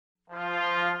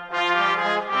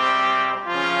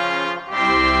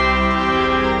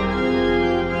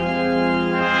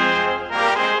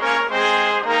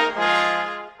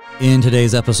In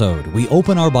today's episode, we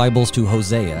open our Bibles to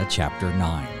Hosea chapter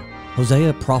 9.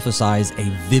 Hosea prophesies a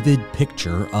vivid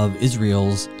picture of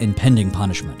Israel's impending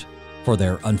punishment for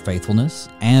their unfaithfulness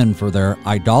and for their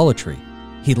idolatry.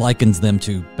 He likens them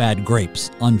to bad grapes,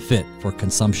 unfit for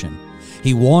consumption.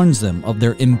 He warns them of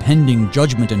their impending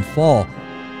judgment and fall,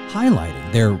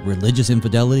 highlighting their religious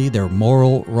infidelity, their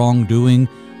moral wrongdoing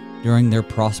during their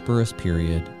prosperous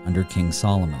period under King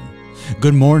Solomon.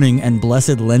 Good morning and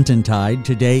blessed Lenten Tide.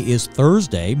 Today is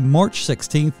Thursday, March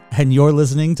 16th, and you're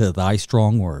listening to Thy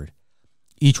Strong Word.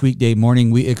 Each weekday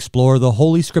morning, we explore the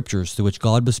Holy Scriptures through which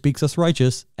God bespeaks us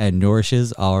righteous and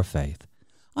nourishes our faith.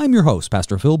 I'm your host,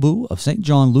 Pastor Phil Booe of St.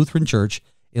 John Lutheran Church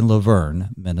in Laverne,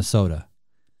 Minnesota.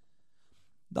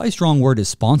 Thy Strong Word is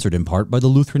sponsored in part by the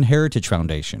Lutheran Heritage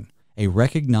Foundation, a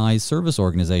recognized service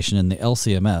organization in the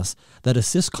LCMS that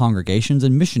assists congregations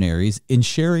and missionaries in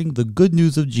sharing the good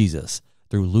news of Jesus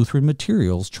through Lutheran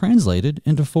materials translated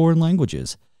into foreign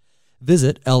languages.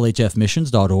 Visit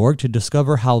lhfmissions.org to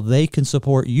discover how they can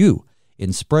support you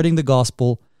in spreading the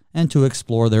gospel and to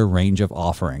explore their range of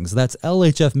offerings. That's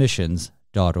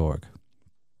lhfmissions.org.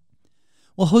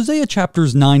 Well, Hosea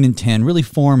chapters 9 and 10 really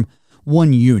form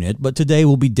one unit, but today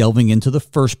we'll be delving into the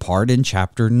first part in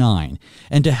chapter 9.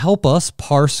 And to help us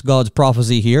parse God's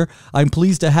prophecy here, I'm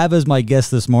pleased to have as my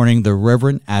guest this morning the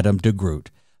Reverend Adam DeGroot,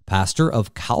 pastor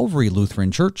of Calvary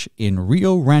Lutheran Church in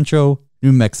Rio Rancho,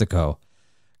 New Mexico.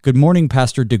 Good morning,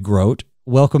 Pastor DeGroot.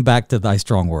 Welcome back to Thy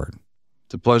Strong Word.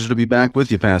 It's a pleasure to be back with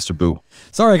you, Pastor Boo.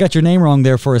 Sorry, I got your name wrong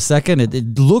there for a second.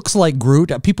 It looks like Groot.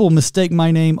 People mistake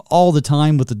my name all the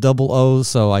time with the double O's,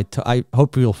 so I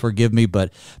hope you'll forgive me.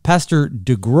 But Pastor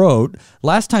DeGroot,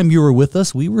 last time you were with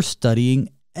us, we were studying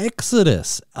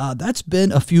Exodus. That's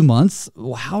been a few months.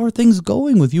 How are things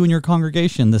going with you and your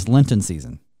congregation this Lenten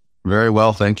season? Very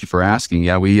well. Thank you for asking.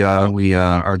 Yeah, we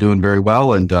are doing very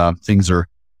well, and things are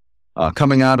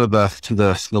coming out of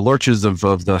the lurches of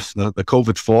the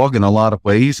COVID fog in a lot of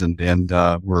ways, and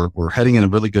we're heading in a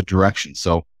really good direction.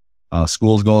 So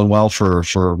school's going well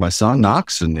for my son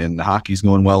Knox, and hockey's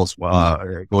going well as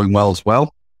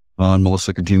well. And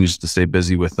Melissa continues to stay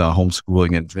busy with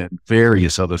homeschooling and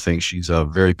various other things. She's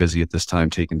very busy at this time,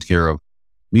 taking care of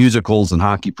musicals and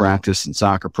hockey practice and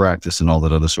soccer practice and all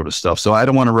that other sort of stuff. So I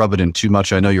don't want to rub it in too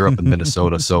much. I know you're up in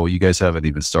Minnesota, so you guys haven't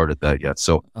even started that yet.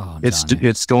 So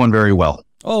it's going very well.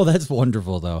 Oh, that's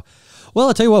wonderful, though. Well,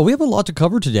 I'll tell you what, we have a lot to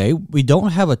cover today. We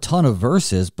don't have a ton of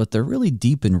verses, but they're really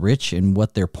deep and rich in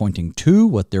what they're pointing to,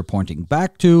 what they're pointing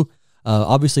back to.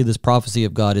 Obviously, this prophecy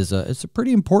of God it's a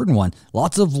pretty important one.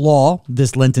 Lots of law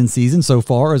this Lenten season so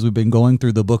far as we've been going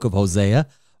through the book of Hosea.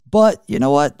 But you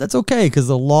know what? That's okay, because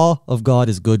the law of God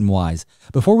is good and wise.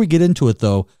 Before we get into it,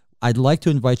 though, I'd like to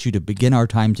invite you to begin our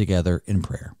time together in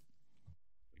prayer.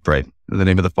 Pray. In the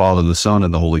name of the Father, the Son,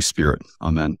 and the Holy Spirit.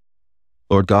 Amen.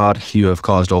 Lord God, you have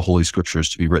caused all holy scriptures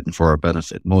to be written for our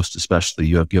benefit. Most especially,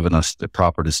 you have given us the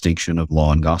proper distinction of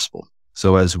law and gospel.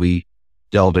 So as we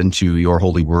delve into your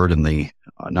holy word in the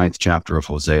 9th chapter of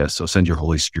Hosea, so send your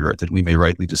Holy Spirit that we may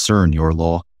rightly discern your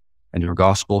law and your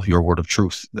gospel, your word of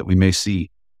truth, that we may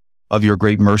see of your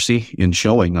great mercy in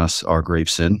showing us our grave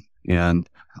sin, and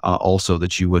also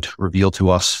that you would reveal to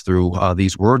us through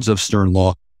these words of stern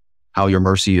law how your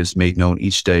mercy is made known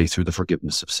each day through the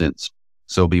forgiveness of sins.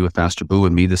 So be with Pastor Boo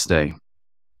and me this day.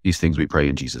 These things we pray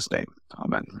in Jesus' name.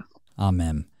 Amen.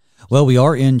 Amen. Well, we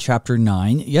are in chapter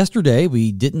 9. Yesterday,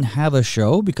 we didn't have a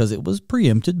show because it was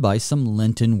preempted by some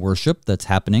Lenten worship that's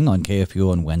happening on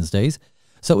KFU on Wednesdays.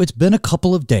 So it's been a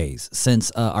couple of days since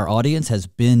our audience has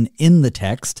been in the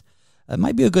text. It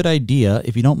might be a good idea,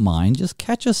 if you don't mind, just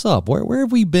catch us up. Where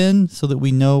have we been so that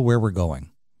we know where we're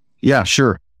going? Yeah,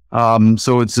 sure.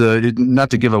 So it's not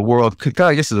to give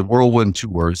I guess it's a whirlwind in 2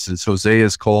 words. It's Hosea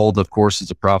is called, of course, as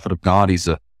a prophet of God. He's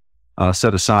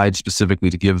set aside specifically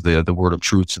to give the word of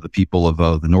truth to the people of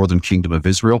the northern kingdom of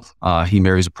Israel. He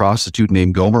marries a prostitute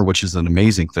named Gomer, which is an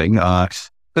amazing thing.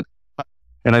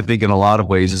 And I think in a lot of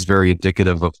ways is very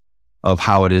indicative of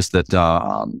how it is that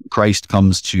Christ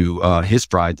comes to his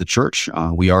bride, the church.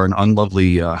 We are an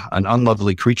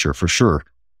unlovely creature for sure,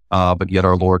 but yet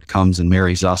our Lord comes and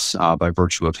marries us by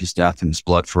virtue of his death and his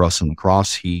blood for us on the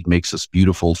cross. He makes us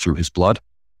beautiful through his blood.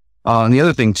 And the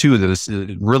other thing too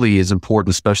it really is important,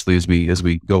 especially as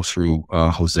we go through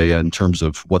Hosea in terms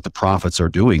of what the prophets are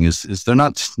doing, is they're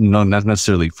not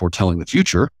necessarily foretelling the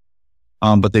future.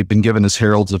 But they've been given as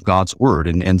heralds of God's word.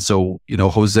 And so,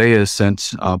 Hosea is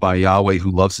sent by Yahweh,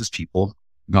 who loves his people,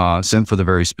 sent for the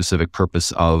very specific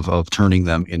purpose of turning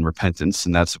them in repentance.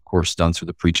 And that's, of course, done through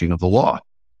the preaching of the law.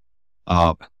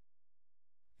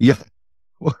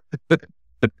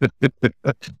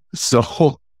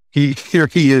 So here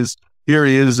he is here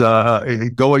he is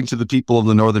going to the people of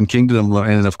the northern kingdom.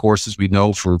 And of course, as we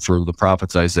know for the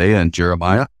prophets Isaiah and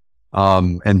Jeremiah,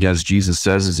 and as Jesus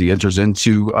says, as he enters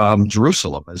into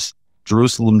Jerusalem, as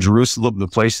Jerusalem, the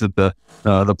place that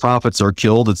the prophets are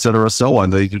killed, etc., so on.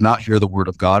 They do not hear the word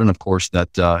of God, and of course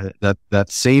that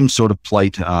same sort of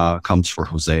plight comes for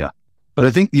Hosea. But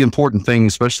I think the important thing,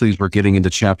 especially as we're getting into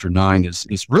chapter 9,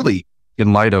 is really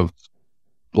in light of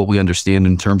what we understand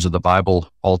in terms of the Bible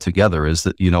altogether, is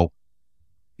that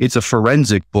it's a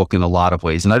forensic book in a lot of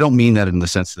ways, and I don't mean that in the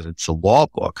sense that it's a law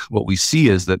book. What we see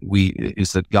is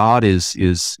that God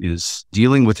is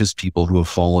dealing with His people who have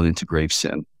fallen into grave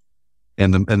sin.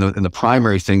 And the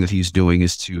primary thing that He's doing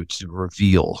is to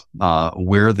reveal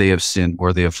where they have sinned,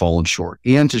 where they have fallen short,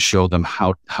 and to show them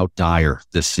how dire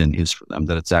this sin is for them.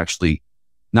 That it's actually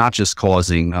not just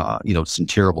causing some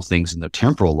terrible things in their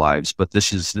temporal lives, but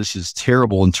this is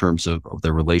terrible in terms of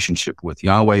their relationship with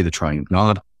Yahweh, the Triune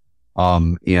God,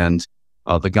 and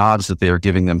the gods that they are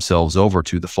giving themselves over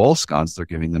to, the false gods they're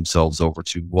giving themselves over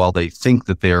to, while they think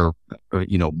that they're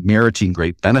meriting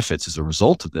great benefits as a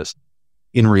result of this,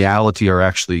 in reality are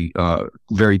actually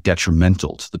very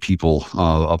detrimental to the people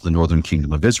of the northern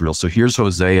kingdom of Israel. So here's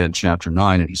Hosea in chapter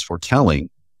 9, and he's foretelling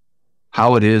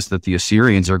how it is that the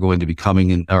Assyrians are going to be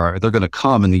coming in, or they're going to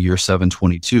come in the year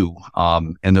 722,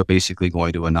 and they're basically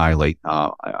going to annihilate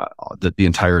the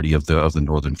entirety of the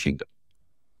northern kingdom.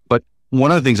 But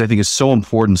one of the things I think is so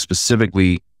important,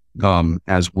 specifically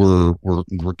as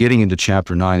we're getting into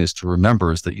chapter 9, is to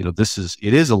remember is that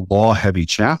it is a law-heavy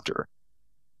chapter.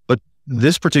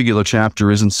 This particular chapter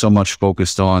isn't so much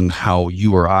focused on how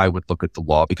you or I would look at the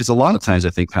law, because a lot of times I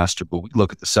think, Pastor Booe, we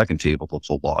look at the second table of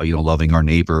the law, loving our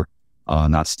neighbor,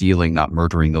 not stealing, not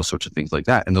murdering, those sorts of things like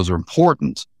that. And those are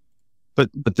important. But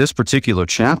this particular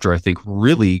chapter, I think,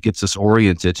 really gets us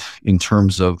oriented in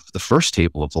terms of the first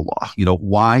table of the law.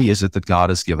 Why is it that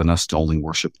God has given us to only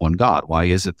worship one God? Why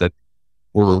is it that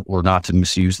we're not to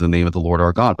misuse the name of the Lord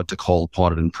our God, but to call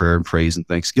upon it in prayer and praise and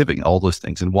thanksgiving, all those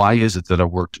things? And why is it that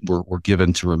we're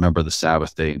given to remember the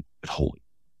Sabbath day and keep it holy?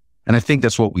 And I think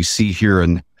that's what we see here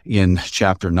in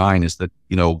chapter 9, is that,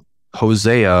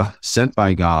 Hosea, sent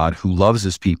by God, who loves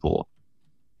his people,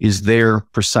 is there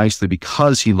precisely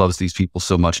because he loves these people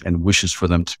so much and wishes for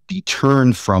them to be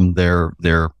turned from their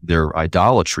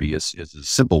idolatry, is a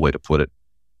simple way to put it.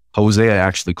 Hosea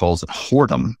actually calls it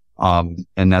whoredom.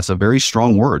 And that's a very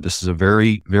strong word. This is a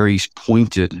very, very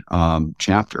pointed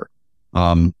chapter.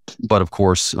 But of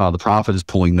course, the prophet is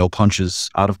pulling no punches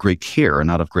out of great care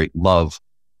and out of great love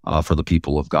for the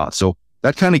people of God. So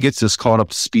that kind of gets us caught up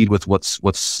to speed with what's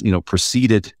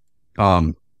preceded,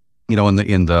 in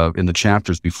the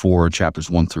chapters before,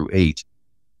 chapters 1 through 8.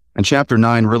 And chapter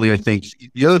 9, really, I think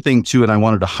the other thing too, and I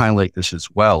wanted to highlight this as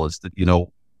well, is that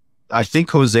I think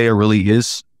Hosea really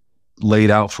is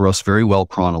laid out for us very well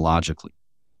chronologically.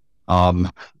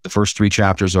 The first 3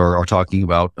 chapters are talking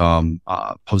about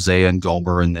Hosea and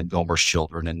Gomer, and then Gomer's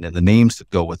children, and the names that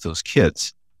go with those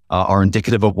kids are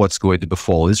indicative of what's going to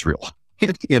befall Israel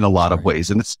in a lot of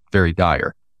ways, and it's very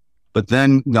dire. But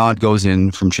then God goes in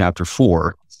from chapter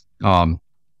 4, and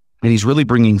he's really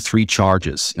bringing 3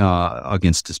 charges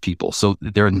against his people. So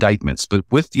they're indictments, but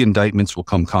with the indictments will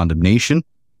come condemnation.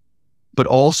 But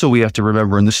also we have to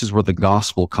remember, and this is where the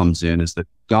gospel comes in, is that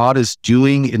God is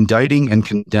indicting and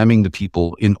condemning the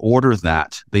people in order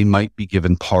that they might be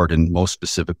given pardon, most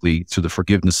specifically through the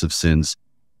forgiveness of sins,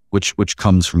 which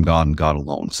comes from God and God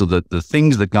alone. So that the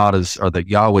things that that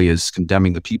Yahweh is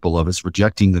condemning the people of is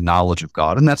rejecting the knowledge of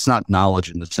God. And that's not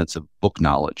knowledge in the sense of book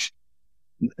knowledge.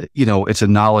 It's a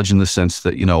knowledge in the sense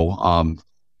that,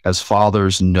 as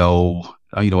fathers know,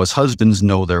 as husbands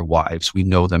know their wives, we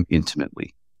know them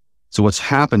intimately. So what's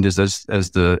happened is as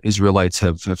the Israelites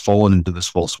have fallen into this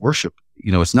false worship,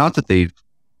 it's not that they've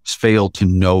failed to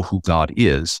know who God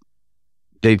is.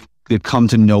 They've come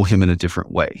to know him in a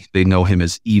different way. They know him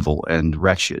as evil and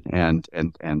wretched and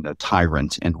a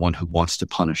tyrant and one who wants to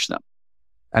punish them.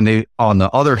 And they, on the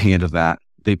other hand of that,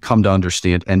 they've come to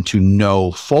understand and to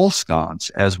know false gods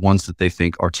as ones that they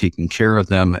think are taking care of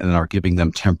them and are giving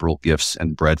them temporal gifts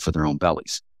and bread for their own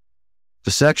bellies. The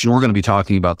section we're going to be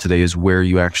talking about today is where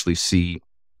you actually see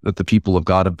that the people of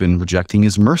God have been rejecting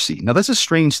his mercy. Now, that's a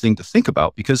strange thing to think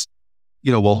about because,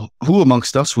 who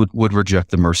amongst us would reject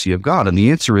the mercy of God? And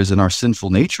the answer is in our sinful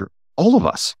nature, all of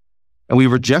us. And we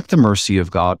reject the mercy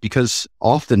of God because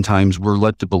oftentimes we're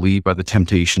led to believe by the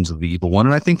temptations of the evil one.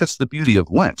 And I think that's the beauty of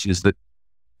Lent, is that,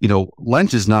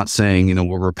 Lent is not saying,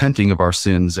 we're repenting of our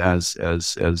sins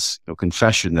as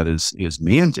confession that is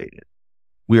mandated.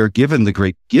 We are given the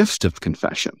great gift of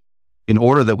confession in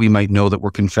order that we might know that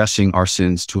we're confessing our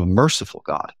sins to a merciful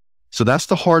God. So that's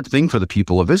the hard thing for the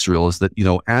people of Israel, is that,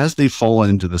 as they've fallen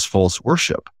into this false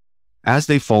worship, as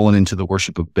they've fallen into the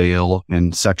worship of Baal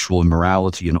and sexual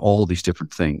immorality and all of these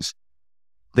different things,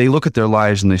 they look at their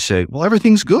lives and they say, well,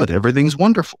 everything's good. Everything's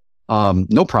wonderful.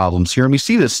 No problems here. And we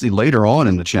see this later on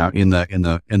in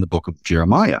the book of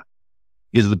Jeremiah.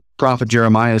 Is the prophet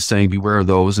Jeremiah saying, beware of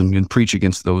those and preach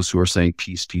against those who are saying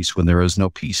peace, peace, when there is no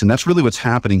peace. And that's really what's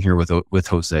happening here with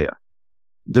Hosea.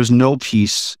 There's no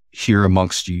peace here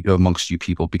amongst you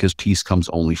people, because peace comes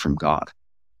only from God.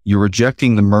 You're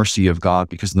rejecting the mercy of God,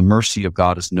 because the mercy of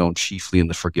God is known chiefly in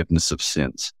the forgiveness of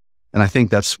sins. And I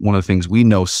think that's one of the things we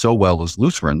know so well as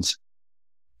Lutherans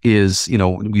is,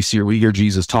 we hear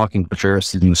Jesus talking to the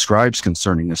Pharisees and the scribes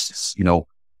concerning this.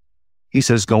 He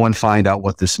says, go and find out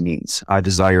what this means. I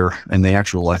desire, and the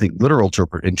actual, I think, literal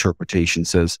interpretation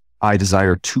says, I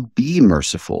desire to be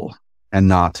merciful and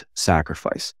not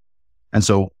sacrifice. And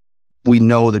so we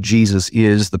know that Jesus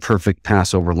is the perfect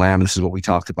Passover lamb. This is what we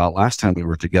talked about last time we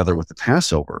were together with the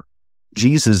Passover.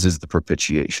 Jesus is the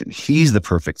propitiation. He's the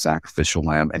perfect sacrificial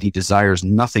lamb, and he desires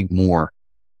nothing more,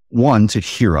 one, to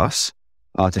hear us,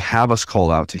 to have us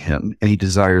call out to him, and he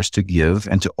desires to give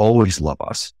and to always love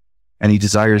us. And he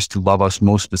desires to love us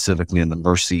most specifically in the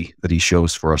mercy that he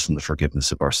shows for us in the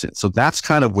forgiveness of our sins. So that's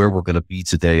kind of where we're going to be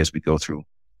today as we go through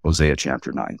Hosea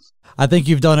chapter 9. I think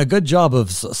you've done a good job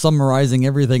of summarizing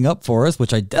everything up for us,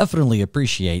 which I definitely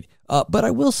appreciate. But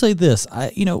I will say this,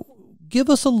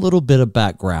 give us a little bit of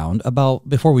background about,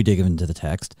 before we dig into the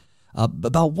text,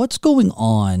 about what's going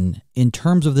on in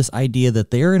terms of this idea that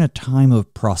they're in a time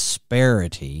of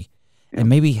prosperity, and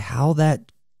maybe how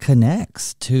that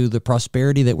connects to the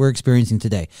prosperity that we're experiencing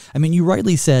today. I mean, you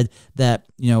rightly said that,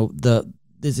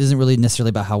 this isn't really necessarily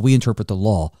about how we interpret the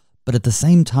law, but at the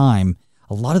same time,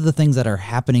 a lot of the things that are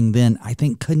happening then, I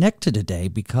think, connect to today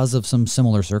because of some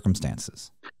similar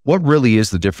circumstances. What really is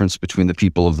the difference between the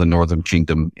people of the Northern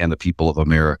Kingdom and the people of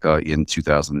America in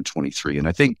 2023? And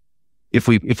I think if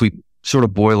we sort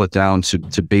of boil it down to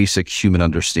basic human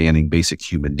understanding, basic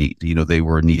human need, they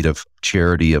were in need of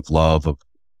charity, of love,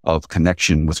 of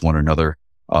connection with one another,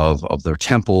 of their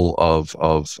temple,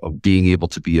 of being able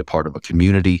to be a part of a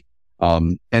community.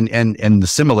 And the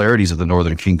similarities of the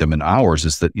Northern Kingdom and ours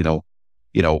is that,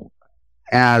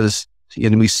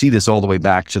 and we see this all the way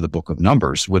back to the book of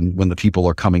Numbers, when the people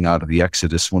are coming out of the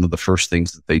Exodus, one of the first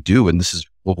things that they do, and this is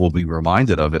what we'll be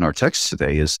reminded of in our text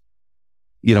today, is,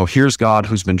 here's God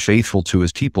who's been faithful to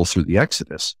his people through the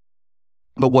Exodus.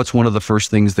 But what's one of the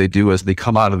first things they do as they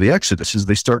come out of the Exodus is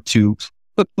they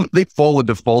fall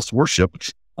into false worship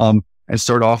and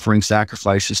start offering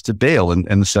sacrifices to Baal,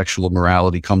 and the sexual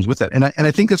immorality comes with that. And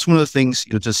I think that's one of the things,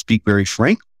 to speak very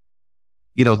frank,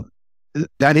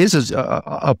 that is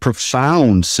a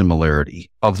profound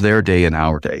similarity of their day and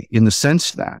our day, in the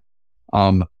sense that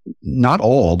not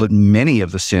all, but many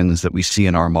of the sins that we see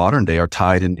in our modern day are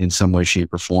tied in some way,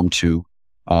 shape, or form to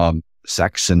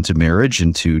sex and to marriage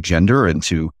and to gender and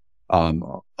to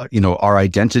our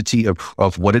identity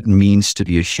of what it means to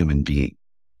be a human being.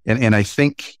 And I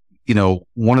think,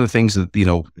 one of the things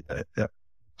that,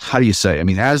 how do you say? I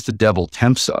mean, as the devil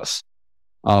tempts us,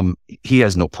 he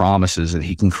has no promises and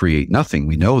he can create nothing.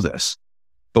 We know this.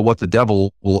 But what the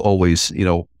devil will always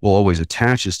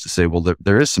attach is to say, well,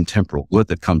 there is some temporal good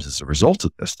that comes as a result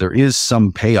of this. There is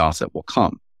some payoff that will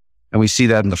come. And we see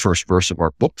that in the first verse of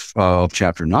our book of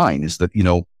chapter 9, is that,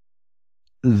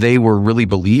 they were really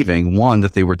believing, one,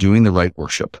 that they were doing the right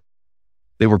worship.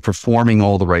 They were performing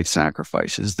all the right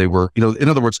sacrifices. They were, in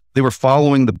other words, they were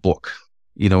following the book,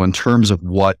 in terms of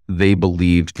what they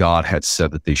believed God had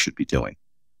said that they should be doing.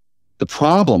 The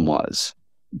problem was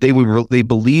they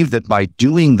believed that by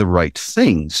doing the right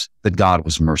things, that God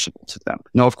was merciful to them.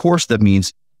 Now, of course, that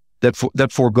means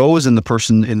that foregoes in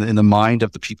the mind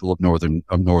of the people of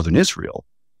northern Israel,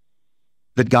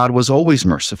 that God was always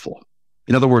merciful.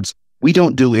 In other words, we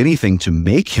don't do anything to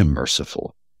make him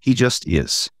merciful. He just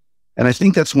is. And I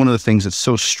think that's one of the things that's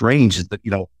so strange, is that,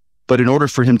 but in order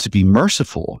for him to be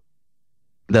merciful,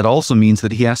 that also means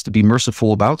that he has to be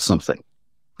merciful about something.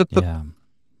 Yeah.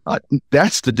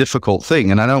 That's the difficult thing.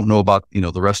 And I don't know about,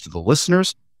 the rest of the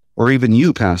listeners or even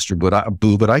you, Pastor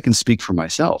Booe, but I can speak for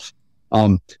myself.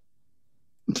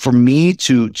 For me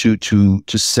to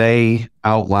say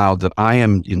out loud that I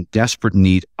am in desperate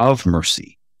need of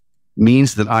mercy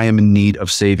means that I am in need of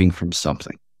saving from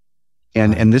something.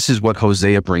 And this is what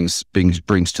Hosea brings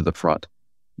to the front.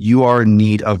 You are in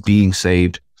need of being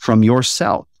saved from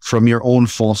yourself, from your own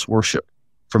false worship,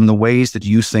 from the ways that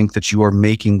you think that you are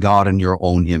making God in your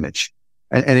own image.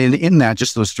 And in that,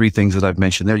 just those three things that I've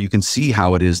mentioned there, you can see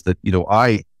how it is that,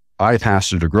 I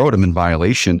pastored DeGroot in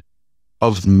violation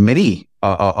of many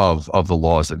of the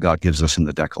laws that God gives us in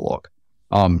the Decalogue.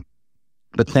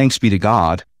 But thanks be to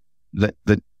God that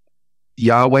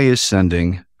Yahweh is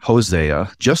sending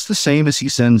Hosea just the same as he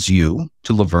sends you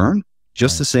to Laverne,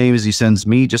 just the same as he sends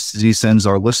me, just as he sends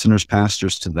our listeners,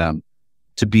 pastors, to them,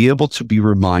 to be able to be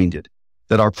reminded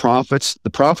that our prophets, the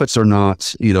prophets are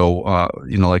not,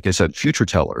 like I said, future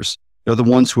tellers. They're the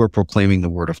ones who are proclaiming the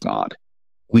word of God.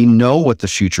 We know what the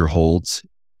future holds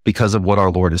because of what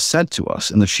our Lord has said to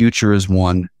us. And the future is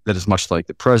one that is much like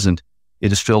the present.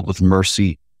 It is filled with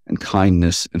mercy and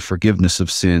kindness and forgiveness of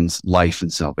sins, life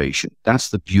and salvation. That's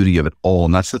the beauty of it all.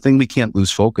 And that's the thing we can't lose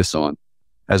focus on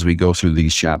as we go through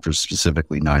these chapters,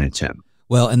 specifically 9 and 10.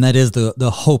 Well, and that is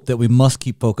the hope that we must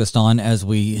keep focused on as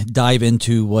we dive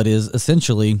into what is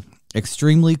essentially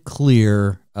extremely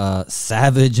clear,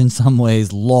 savage in some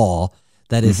ways, law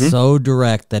that is so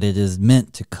direct that it is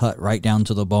meant to cut right down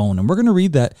to the bone. And we're going to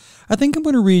read that. I think I'm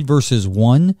going to read verses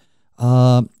 1.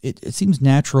 It seems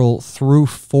natural through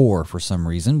 4 for some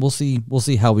reason. We'll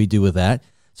see how we do with that.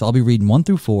 So I'll be reading 1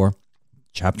 through 4,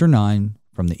 chapter 9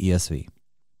 from the ESV.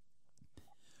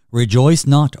 Rejoice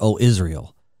not, O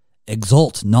Israel.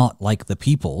 Exult not like the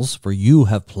peoples, for you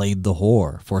have played the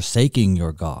whore, forsaking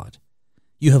your God.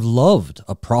 You have loved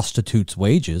a prostitute's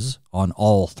wages on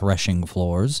all threshing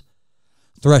floors.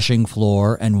 Threshing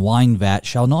floor and wine vat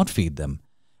shall not feed them,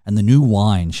 and the new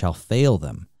wine shall fail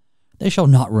them. They shall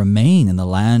not remain in the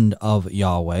land of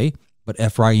Yahweh, but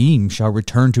Ephraim shall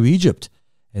return to Egypt,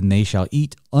 and they shall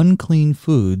eat unclean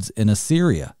foods in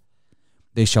Assyria.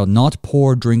 They shall not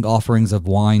pour drink offerings of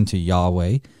wine to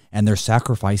Yahweh, and their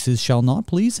sacrifices shall not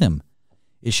please him.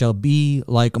 It shall be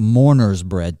like mourner's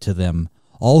bread to them.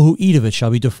 All who eat of it shall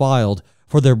be defiled,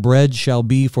 for their bread shall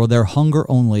be for their hunger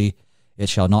only. It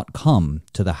shall not come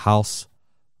to the house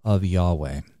of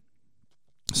Yahweh.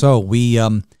 So we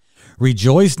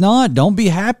rejoice not. Don't be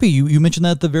happy. You mentioned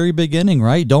that at the very beginning,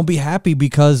 right? Don't be happy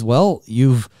because, well,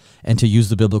 and to use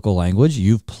the biblical language,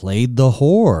 you've played the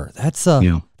whore. That's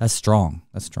strong.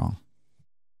 That's strong.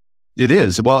 It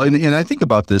is. Well, and I think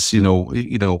about this,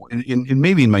 in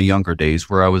maybe in my younger days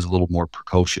where I was a little more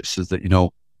precocious, is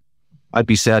that, I'd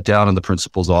be sat down in the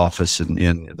principal's office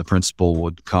and the principal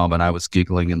would come and I was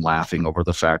giggling and laughing over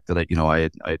the fact that, I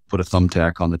had put a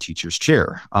thumbtack on the teacher's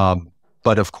chair.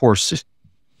 But of course,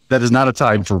 that is not a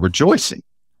time for rejoicing.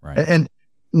 Right. And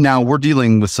now we're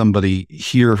dealing with somebody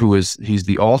here he's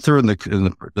the author and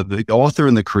the author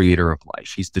and the creator of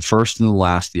life. He's the first and the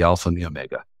last, the Alpha and the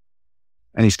Omega.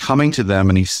 And he's coming to them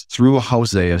and he's through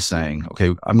Hosea saying,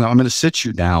 okay, I'm going to sit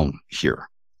you down here.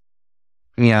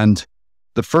 And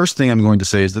the first thing I'm going to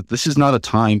say is that this is not a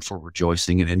time for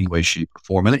rejoicing in any way, shape, or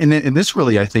form. And this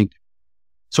really, I think,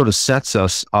 sort of sets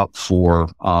us up for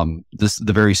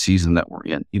the very season that we're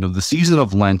in. The season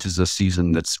of Lent is a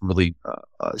season that's really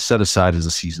set aside as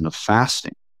a season of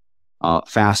fasting.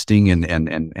 Fasting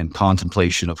and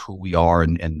contemplation of who we are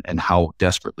and how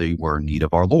desperately we're in need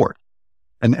of our Lord.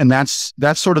 And that's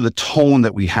sort of the tone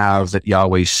that we have that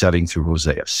Yahweh's setting through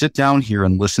Hosea. Sit down here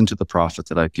and listen to the prophet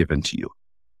that I've given to you.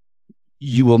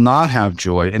 You will not have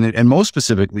joy, and most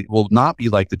specifically, will not be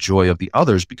like the joy of the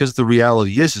others, because the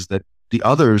reality is that the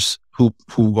others who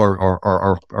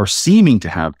are seeming to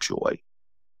have joy,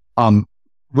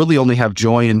 really only have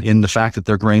joy in the fact that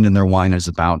their grain and their wine is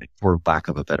abounding, for lack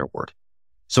of a better word.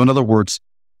 So in other words,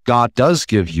 God does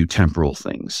give you temporal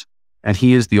things, and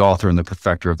he is the author and the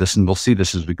perfecter of this, and we'll see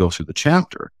this as we go through the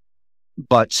chapter.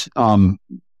 But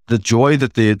the joy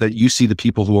that you see the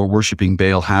people who are worshiping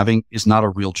Baal having is not a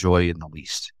real joy in the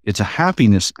least. It's a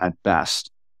happiness at best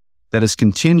that is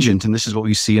contingent, and this is what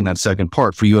we see in that second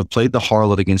part. For you have played the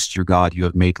harlot against your God. You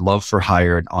have made love for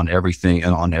hire on everything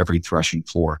and on every threshing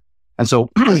floor. And so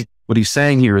what he's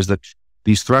saying here is that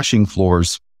these threshing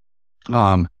floors,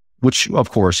 which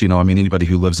of course, anybody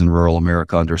who lives in rural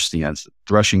America understands,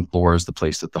 threshing floor is the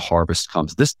place that the harvest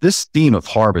comes. This theme of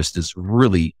harvest is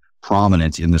really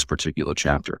prominent in this particular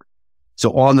chapter.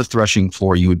 So on the threshing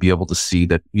floor, you would be able to see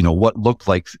that, what looked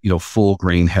like, full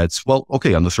grain heads. Well,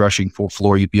 okay, on the threshing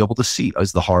floor, you'd be able to see,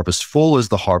 is the harvest full, is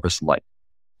the harvest light?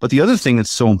 But the other thing that's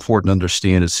so important to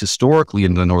understand is historically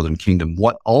in the Northern Kingdom,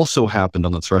 what also happened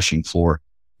on the threshing floor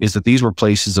is that these were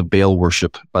places of Baal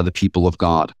worship by the people of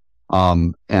God.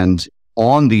 And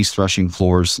on these threshing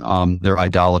floors, their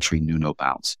idolatry knew no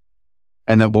bounds.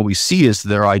 And then what we see is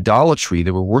their idolatry,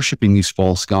 they were worshiping these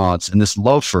false gods. And this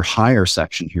love for hire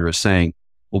section here is saying,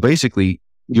 well, basically,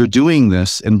 you're doing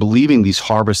this and believing these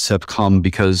harvests have come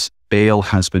because Baal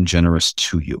has been generous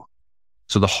to you.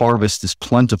 So the harvest is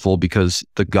plentiful because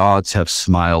the gods have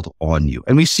smiled on you.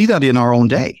 And we see that in our own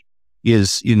day.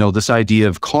 is, this idea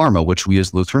of karma, which we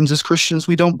as Lutherans, as Christians,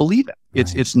 we don't believe in.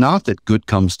 It's not that good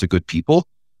comes to good people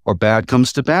or bad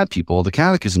comes to bad people. The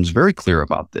Catechism is very clear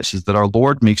about this, is that our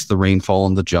Lord makes the rain fall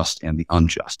on the just and the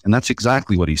unjust. And that's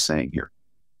exactly what he's saying here,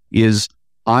 is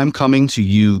I'm coming to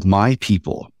you, my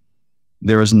people.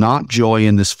 There is not joy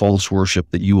in this false worship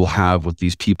that you will have with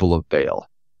these people of Baal,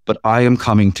 but I am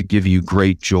coming to give you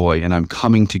great joy, and I'm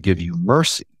coming to give you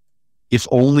mercy, if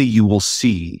only you will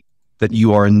see that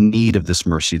you are in need of this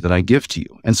mercy that I give to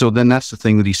you. And so then that's the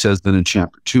thing that he says then in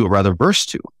chapter 2, or rather verse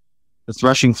 2. The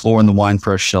threshing floor and the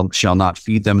winepress shall not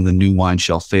feed them, and the new wine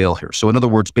shall fail here. So in other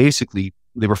words, basically,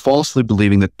 they were falsely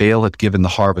believing that Baal had given the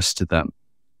harvest to them.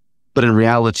 But in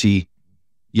reality,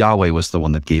 Yahweh was the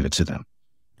one that gave it to them.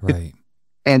 Right.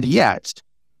 And yet,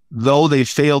 though they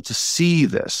failed to see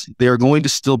this, they are going to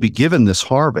still be given this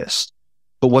harvest.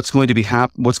 But what's going to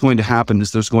happen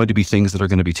is there's going to be things that are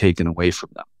going to be taken away from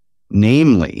them.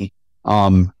 Namely,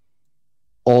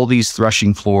 all these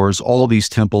threshing floors, all these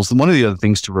temples. And one of the other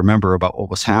things to remember about what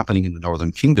was happening in the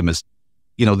Northern Kingdom is,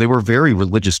 they were very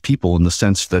religious people in the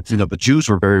sense that, the Jews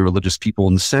were very religious people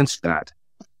in the sense that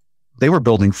they were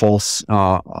building false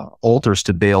altars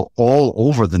to Baal all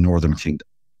over the Northern Kingdom.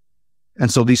 And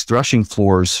so these threshing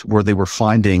floors where they were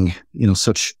finding,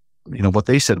 such, what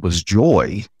they said was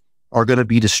joy, are going to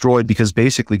be destroyed because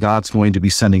basically God's going to be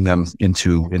sending them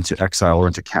into exile or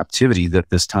into captivity at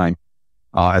this time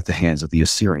at the hands of the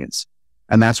Assyrians.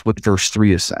 And that's what verse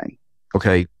 3 is saying.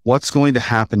 Okay, what's going to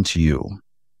happen to you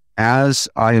as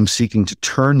I am seeking to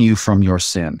turn you from your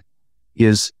sin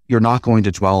is you're not going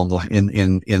to dwell in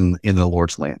the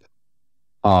Lord's land.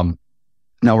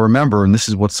 Now remember, and this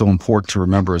is what's so important to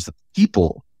remember, is that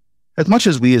people, as much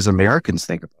as we as Americans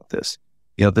think about this,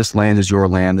 this land is your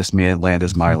land, this land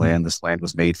is my land, this land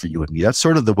was made for you and me. That's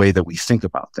sort of the way that we think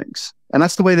about things. And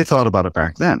that's the way they thought about it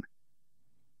back then.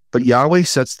 But Yahweh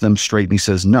sets them straight and he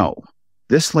says, no,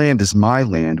 this land is my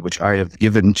land, which I have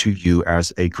given to you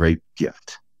as a great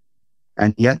gift.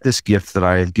 And yet this gift that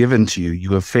I have given to you,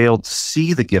 you have failed to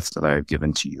see the gift that I have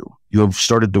given to you. You have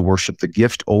started to worship the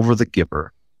gift over the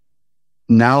giver.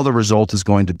 Now the result is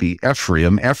going to be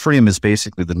Ephraim. Ephraim is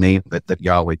basically the name that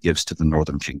Yahweh gives to the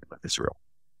northern kingdom of Israel.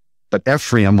 But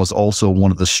Ephraim was also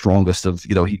one of the strongest of,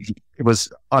 he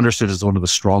was understood as one of the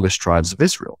strongest tribes of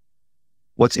Israel.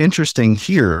 What's interesting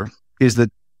here is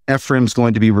that Ephraim's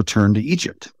going to be returned to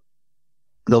Egypt.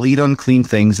 They'll eat unclean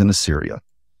things in Assyria.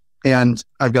 And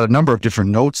I've got a number of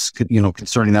different notes,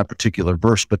 concerning that particular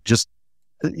verse, but just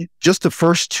the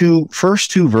first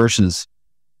two verses,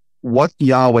 what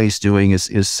Yahweh's doing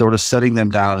is sort of setting them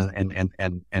down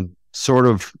and sort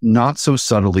of not so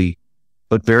subtly,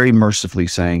 but very mercifully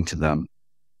saying to them,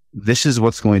 this is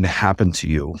what's going to happen to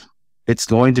you. It's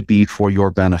going to be for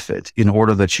your benefit in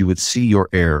order that you would see your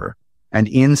error. And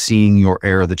in seeing your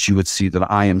error, that you would see that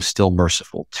I am still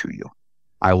merciful to you.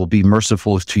 I will be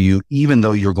merciful to you, even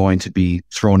though you're going to be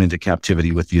thrown into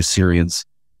captivity with the Assyrians.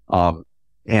 Verse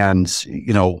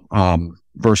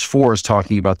 4 is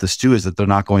talking about this too, is that they're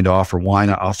not going to offer wine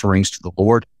offerings to the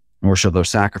Lord, nor shall their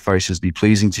sacrifices be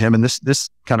pleasing to him. And this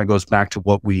kind of goes back to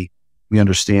what we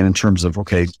understand in terms of,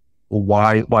 okay,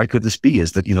 well, why could this be?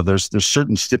 Is that, there's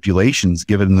certain stipulations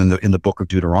given in the book of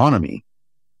Deuteronomy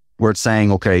where it's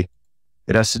saying, okay,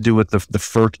 it has to do with the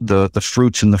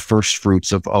fruits and the first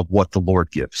fruits of what the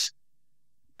Lord gives.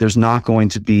 There's not going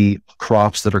to be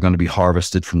crops that are going to be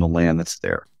harvested from the land that's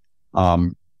there.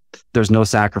 There's no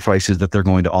sacrifices that they're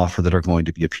going to offer that are going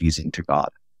to be appeasing to God.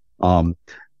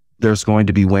 There's going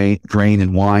to be grain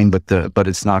and wine, but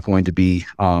it's not going to be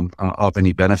of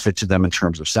any benefit to them in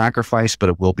terms of sacrifice, but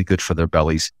it will be good for their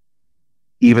bellies,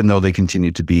 even though they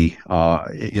continue to be,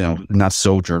 not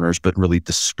sojourners, but really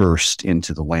dispersed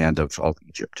into the land of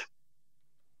Egypt.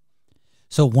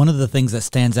 So one of the things that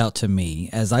stands out to me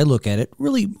as I look at it,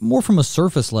 really more from a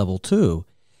surface level too,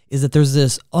 is that there's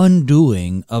this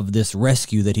undoing of this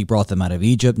rescue that he brought them out of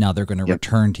Egypt. Now they're going to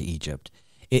return to Egypt.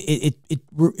 It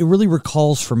really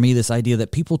recalls for me this idea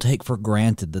that people take for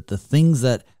granted that the things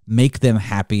that make them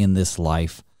happy in this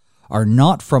life are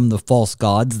not from the false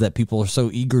gods that people are so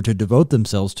eager to devote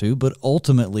themselves to, but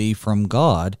ultimately from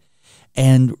God.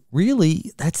 And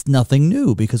really, that's nothing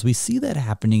new, because we see that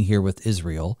happening here with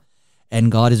Israel.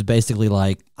 And God is basically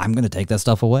like, I'm going to take that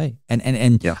stuff away. And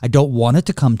I don't want it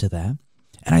to come to that.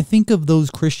 And I think of those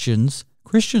Christians,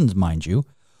 mind you,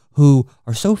 who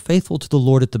are so faithful to the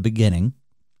Lord at the beginning,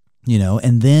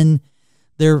 and then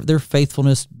their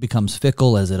faithfulness becomes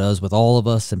fickle, as it does with all of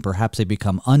us, and perhaps they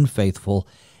become unfaithful.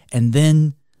 And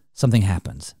then something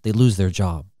happens. They lose their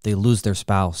job. They lose their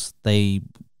spouse. They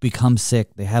become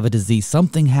sick. They have a disease.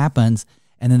 Something happens,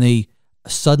 and then they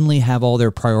suddenly have all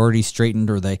their priorities straightened,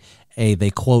 or they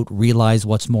quote, realize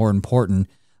what's more important.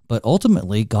 But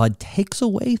ultimately, God takes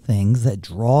away things that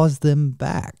draws them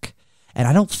back. And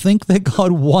I don't think that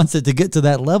God wants it to get to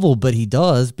that level, but he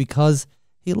does, because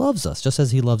he loves us, just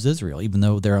as he loves Israel, even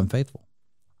though they're unfaithful.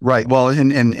 Right. Well,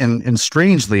 and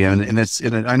strangely, and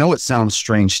I know it sounds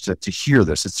strange to hear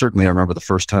this. It's certainly, I remember the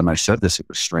first time I said this, it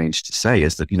was strange to say,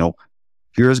 is that,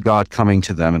 here's God coming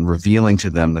to them and revealing to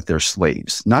them that they're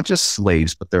slaves, not just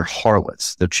slaves, but they're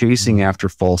harlots. They're chasing after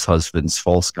false husbands,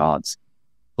 false gods,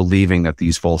 believing that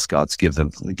these false gods give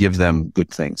them good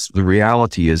things. The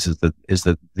reality is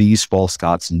that these false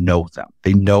gods know them.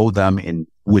 They know them in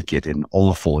wicked and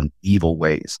awful and evil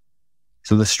ways.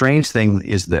 So the strange thing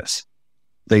is this: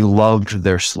 they loved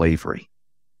their slavery.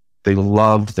 They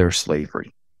loved their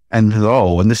slavery. And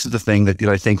this is the thing that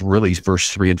I think really verse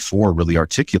 3 and 4 really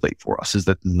articulate for us, is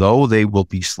that though they will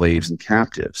be slaves and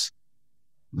captives,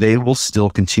 they will still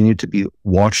continue to be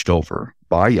watched over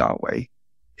by Yahweh.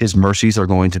 His mercies are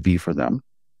going to be for them.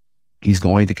 He's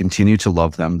going to continue to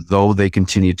love them, though they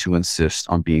continue to insist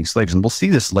on being slaves. And we'll see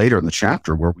this later in the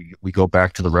chapter, where we go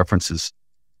back to the references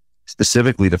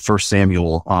specifically to 1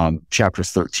 Samuel chapter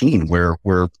 13, where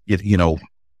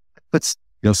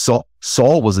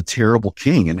Saul was a terrible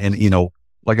king. And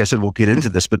like I said, we'll get into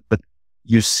this, but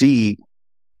you see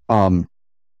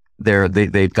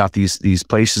they've got these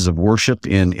places of worship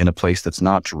in a place that's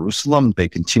not Jerusalem. They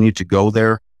continue to go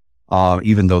there,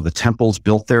 even though the temple's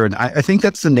built there. And I think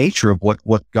that's the nature of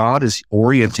what God is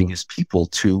orienting his people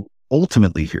to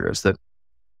ultimately here, is that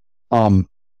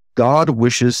God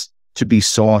wishes to be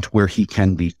sought where he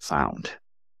can be found.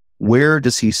 Where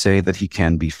does he say that he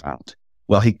can be found?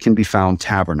 Well, he can be found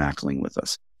tabernacling with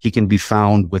us. He can be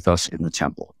found with us in the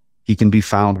temple. He can be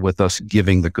found with us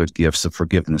giving the good gifts of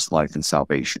forgiveness, life, and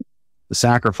salvation. The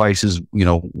sacrifices,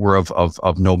 were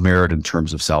of no merit in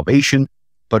terms of salvation,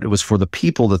 but it was for the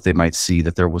people that they might see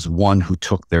that there was one who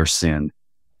took their sin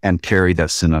and carried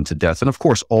that sin unto death. And of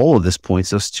course, all of this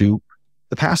points us to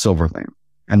the Passover lamb,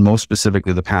 and most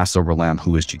specifically the Passover lamb,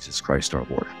 who is Jesus Christ our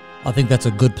Lord. I think that's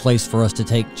a good place for us to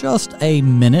take just a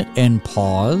minute and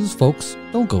pause. Folks,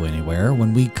 don't go anywhere.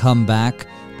 When we come back,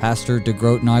 Pastor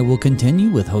DeGroot and I will continue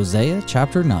with Hosea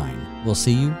chapter 9. We'll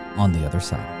see you on the other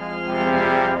side.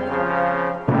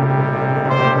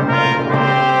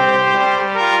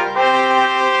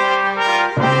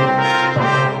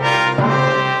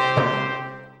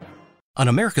 On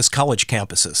America's college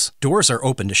campuses, doors are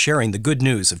open to sharing the good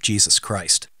news of Jesus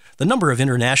Christ. The number of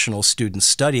international students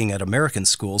studying at American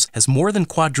schools has more than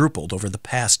quadrupled over the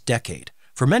past decade.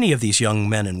 For many of these young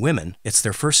men and women, it's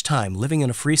their first time living in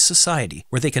a free society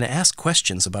where they can ask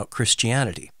questions about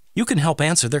Christianity. You can help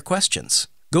answer their questions.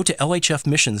 Go to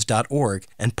lhfmissions.org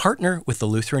and partner with the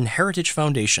Lutheran Heritage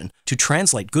Foundation to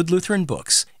translate good Lutheran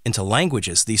books into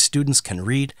languages these students can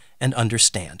read and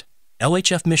understand.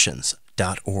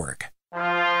 lhfmissions.org.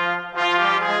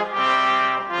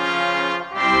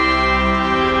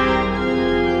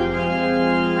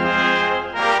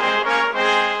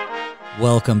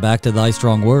 Welcome back to Thy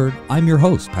Strong Word. I'm your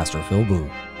host, Pastor Phil Booe.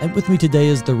 And with me today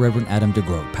is the Reverend Adam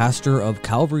DeGroot, pastor of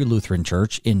Calvary Lutheran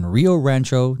Church in Rio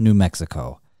Rancho, New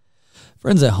Mexico.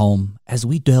 Friends at home, as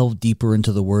we delve deeper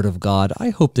into the Word of God,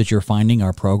 I hope that you're finding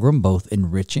our program both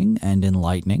enriching and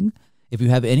enlightening. If you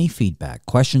have any feedback,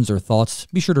 questions, or thoughts,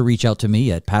 be sure to reach out to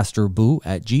me at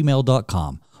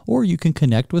pastorboo@gmail.com, or you can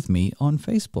connect with me on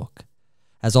Facebook.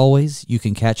 As always, you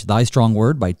can catch Thy Strong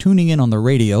Word by tuning in on the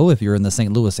radio if you're in the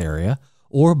St. Louis area,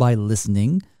 or by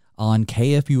listening on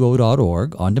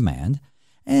kfuo.org on demand.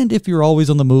 And if you're always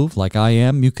on the move, like I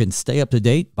am, you can stay up to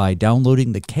date by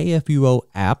downloading the KFUO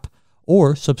app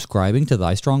or subscribing to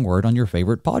Thy Strong Word on your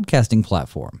favorite podcasting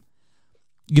platform.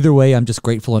 Either way, I'm just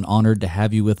grateful and honored to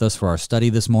have you with us for our study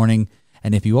this morning.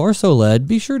 And if you are so led,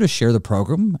 be sure to share the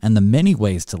program and the many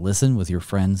ways to listen with your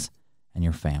friends and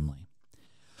your family.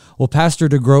 Well, Pastor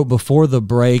DeGroot, before the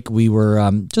break, we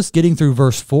were just getting through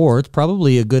verse 4. It's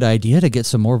probably a good idea to get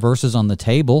some more verses on the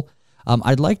table.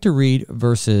 I'd like to read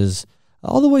verses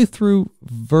all the way through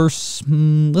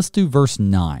let's do verse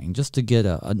 9, just to get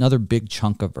another big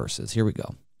chunk of verses. Here we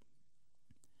go.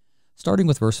 Starting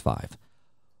with verse 5.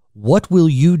 What will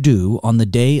you do on the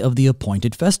day of the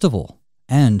appointed festival,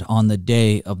 and on the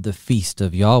day of the feast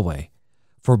of Yahweh?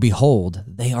 For behold,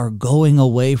 they are going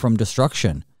away from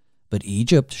destruction. But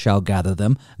Egypt shall gather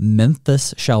them,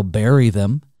 Memphis shall bury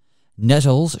them.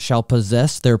 Nettles shall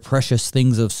possess their precious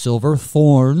things of silver,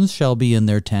 thorns shall be in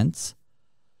their tents.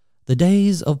 The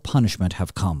days of punishment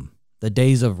have come, the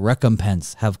days of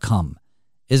recompense have come.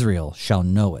 Israel shall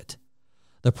know it.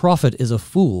 The prophet is a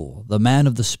fool. The man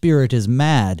of the Spirit is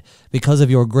mad because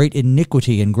of your great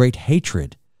iniquity and great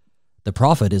hatred. The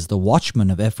prophet is the watchman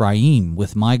of Ephraim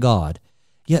with my God.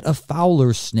 Yet a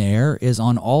fowler's snare is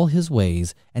on all his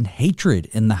ways, and hatred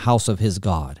in the house of his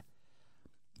God.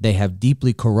 They have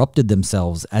deeply corrupted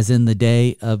themselves as in the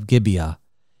day of Gibeah.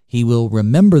 He will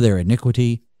remember their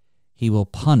iniquity. He will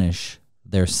punish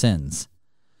their sins.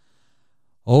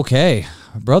 Okay,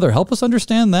 brother, help us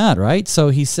understand that, right? So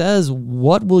he says,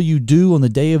 what will you do on the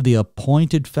day of the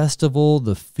appointed festival,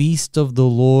 the feast of the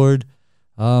Lord?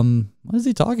 What is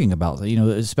he talking about?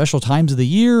 Special times of the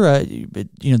year,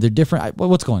 they're different.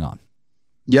 What's going on?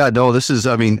 Yeah, no, this is,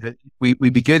 we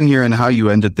begin here, and how you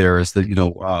ended there is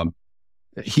that,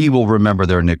 he will remember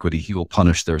their iniquity. He will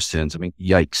punish their sins.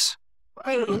 Yikes.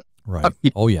 Right.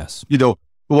 Oh, yes.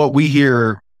 What we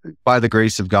hear by the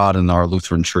grace of God in our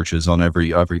Lutheran churches on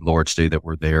every Lord's Day that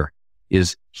we're there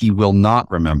is he will not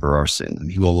remember our sin,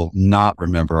 and he will not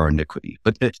remember our iniquity.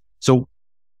 So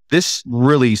this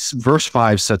really, verse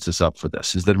 5 sets us up for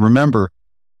this, is that remember,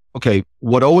 okay,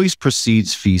 what always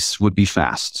precedes feasts would be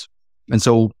fasts. And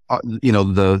so,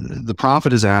 the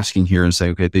prophet is asking here and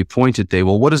saying, okay, the appointed day,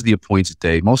 well, what is the appointed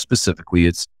day? Most specifically,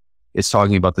 it's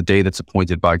talking about the day that's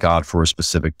appointed by God for a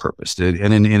specific purpose.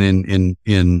 And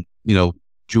in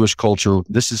Jewish culture,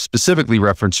 this is specifically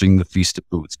referencing the Feast of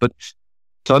Booths. But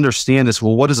to understand this,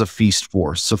 well, what is a feast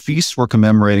for? So feasts were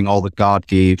commemorating all that God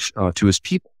gave to his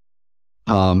people.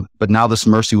 But now this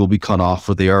mercy will be cut off,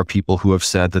 for they are people who have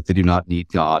said that they do not need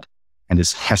God, and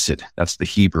is hesed. That's the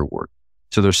Hebrew word.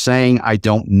 So they're saying, I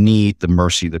don't need the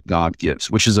mercy that God gives,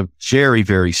 which is a very,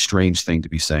 very strange thing to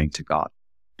be saying to God,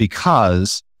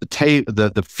 because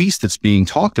the feast that's being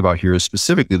talked about here is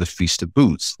specifically the Feast of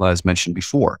Booths, as mentioned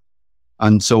before.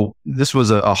 And so this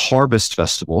was a harvest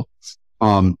festival,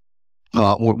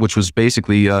 which was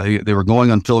basically, they were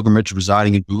going on pilgrimage,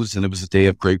 residing in booths, and it was a day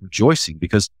of great rejoicing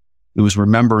because it was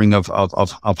remembering of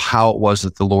how it was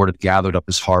that the Lord had gathered up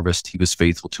his harvest. He was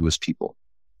faithful to his people.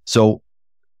 So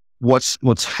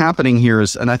what's happening here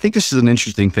is, and I think this is an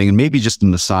interesting thing, and maybe just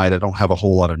an aside, I don't have a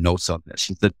whole lot of notes on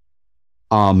this, is that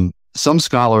some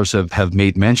scholars have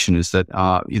made mention is that,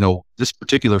 this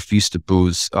particular Feast of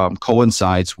Booths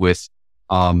coincides with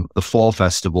the fall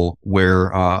festival,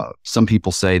 where some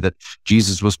people say that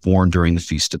Jesus was born during the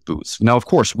Feast of Booths. Now, of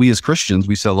course, we as Christians,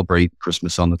 we celebrate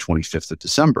Christmas on the 25th of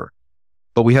December,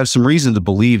 but we have some reason to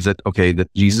believe that, that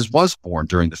Jesus was born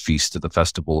during the Feast of the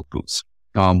Festival of Booths.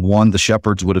 One, the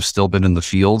shepherds would have still been in the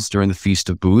fields during the Feast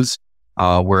of Booths,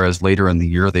 whereas later in the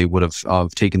year, they would have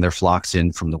taken their flocks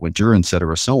in from the winter, et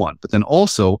cetera, so on. But then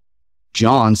also,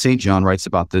 St. John writes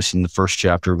about this in the first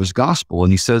chapter of his gospel,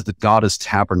 and he says that God is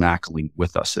tabernacling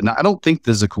with us. And I don't think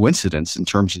there's a coincidence in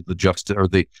terms of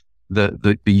the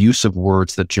use of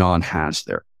words that John has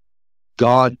there.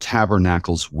 God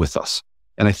tabernacles with us.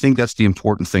 And I think that's the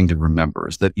important thing to remember,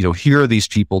 is that, here are these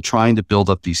people trying to build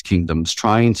up these kingdoms,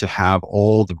 trying to have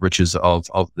all the riches of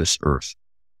this earth.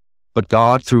 But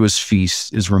God, through his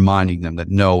feasts, is reminding them that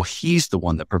no, he's the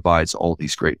one that provides all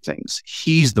these great things.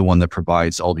 He's the one that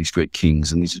provides all these great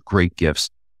kings and these great gifts.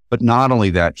 But not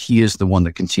only that, he is the one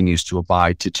that continues to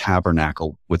abide, to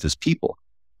tabernacle with his people.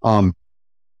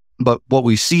 But what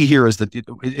we see here is that,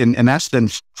 and that's then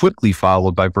quickly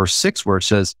followed by verse 6, where it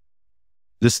says,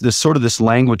 this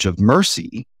language of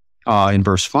mercy in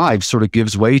verse 5 sort of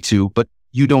gives way to, but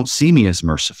you don't see me as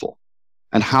merciful.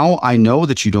 And how I know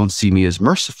that you don't see me as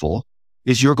merciful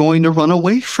is you're going to run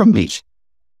away from me.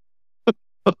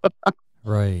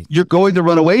 Right. You're going to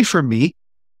run away from me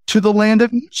to the land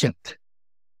of Egypt.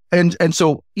 And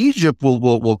so Egypt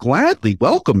will gladly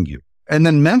welcome you. And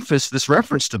then Memphis, this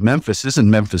reference to Memphis isn't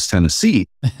Memphis, Tennessee.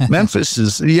 Memphis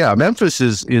is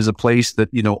a place that,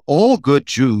 all good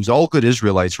Jews, all good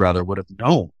Israelites rather, would have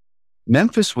known.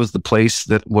 Memphis was the place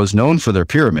that was known for their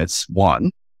pyramids,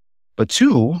 one, but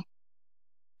two,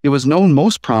 it was known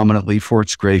most prominently for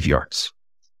its graveyards.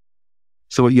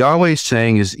 So what Yahweh is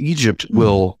saying is Egypt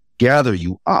will gather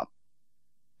you up,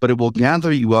 but it will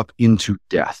gather you up into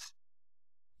death.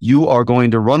 You are going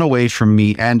to run away from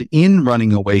me, and in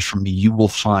running away from me, you will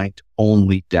find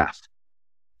only death.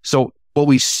 So what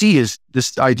we see is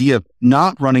this idea of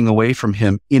not running away from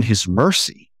him in his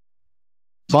mercy,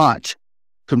 but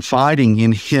confiding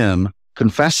in him,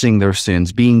 confessing their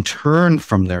sins, being turned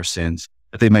from their sins,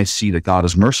 that they might see that God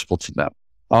is merciful to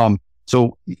them.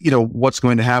 So, what's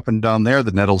going to happen down there?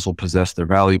 The nettles will possess their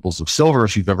valuables of silver.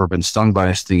 If you've ever been stung by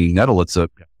a stinging nettle, it's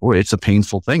a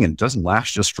painful thing, and it doesn't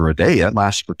last just for a day. It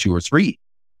lasts for 2 or 3.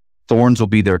 Thorns will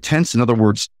be their tents. In other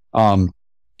words,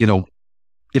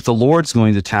 if the Lord's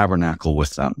going to tabernacle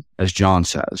with them, as John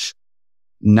says,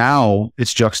 now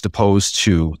it's juxtaposed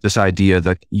to this idea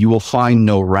that you will find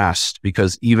no rest,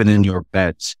 because even in your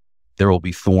beds, there will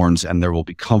be thorns and there will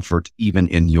be comfort even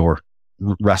in your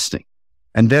resting.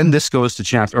 And then this goes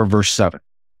to verse 7.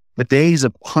 The days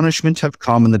of punishment have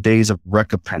come and the days of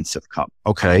recompense have come.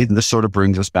 Okay, and this sort of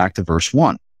brings us back to verse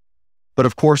 1. But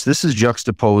of course, this is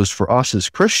juxtaposed for us as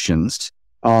Christians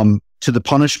to the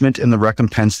punishment and the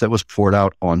recompense that was poured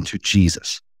out onto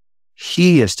Jesus.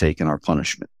 He has taken our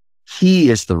punishment. He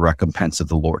is the recompense of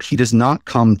the Lord. He does not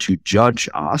come to judge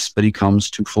us, but he comes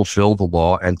to fulfill the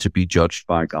law and to be judged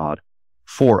by God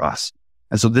for us.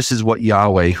 And so this is what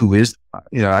Yahweh, who is,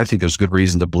 I think there's good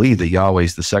reason to believe that Yahweh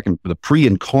is the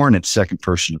pre-incarnate second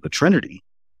person of the Trinity,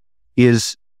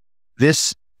 is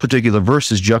this particular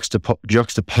verse is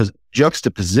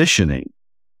juxtapositioning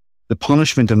the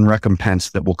punishment and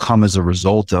recompense that will come as a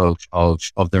result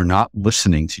of their not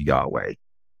listening to Yahweh,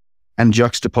 and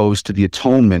juxtaposed to the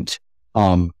atonement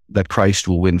that Christ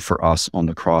will win for us on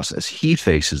the cross as he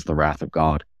faces the wrath of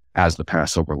God as the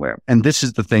Passover lamb. And this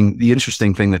is the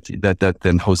interesting thing that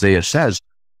then Hosea says,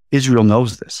 Israel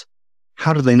knows this.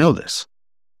 How do they know this?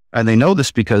 And they know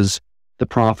this because the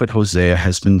prophet Hosea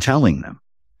has been telling them.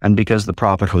 And because the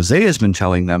prophet Hosea has been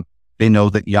telling them, they know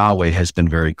that Yahweh has been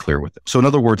very clear with them. So in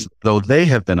other words, though they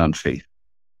have been unfaithful,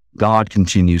 God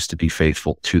continues to be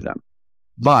faithful to them.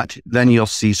 But then you'll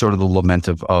see sort of the lament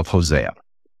of Hosea.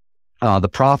 The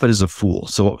prophet is a fool.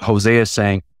 So Hosea is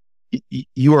saying,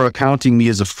 you are accounting me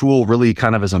as a fool, really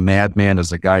kind of as a madman,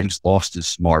 as a guy who's lost his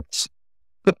smarts.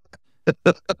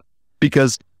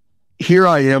 Because here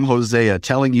I am, Hosea,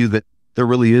 telling you that there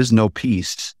really is no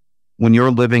peace when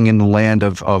you're living in the land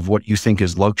of what you think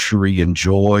is luxury and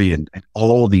joy and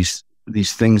all of these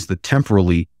things that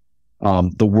temporally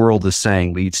the world is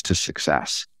saying leads to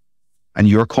success. And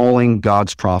you're calling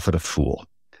God's prophet a fool.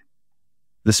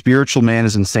 The spiritual man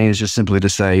is insane is just simply to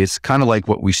say, it's kind of like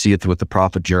what we see with the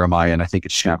prophet Jeremiah, and I think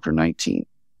it's chapter 19,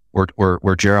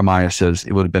 where Jeremiah says,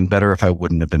 it would have been better if I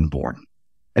wouldn't have been born.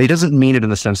 And he doesn't mean it in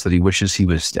the sense that he wishes he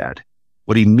was dead.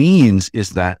 What he means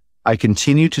is that I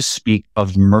continue to speak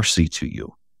of mercy to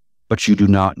you, but you do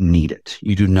not need it.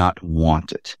 You do not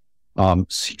want it.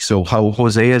 So how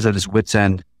Hosea is at his wit's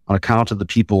end on account of the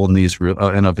people in Israel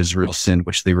and of Israel's sin,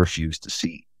 which they refuse to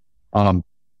see.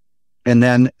 And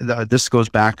then this goes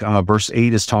back, verse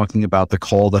 8 is talking about the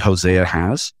call that Hosea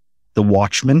has, the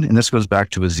watchman, and this goes back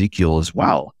to Ezekiel as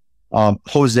well.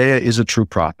 Hosea is a true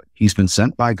prophet. He's been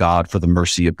sent by God for the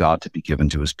mercy of God to be given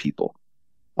to his people.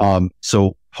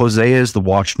 So Hosea is the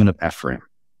watchman of Ephraim,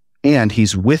 and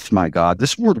he's with my God.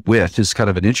 This word with is kind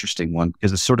of an interesting one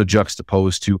because it's sort of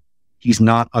juxtaposed to he's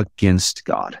not against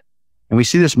God. And we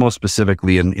see this most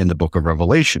specifically in the book of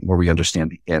Revelation, where we understand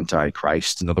the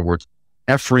Antichrist. In other words,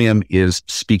 Ephraim is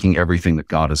speaking everything that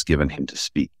God has given him to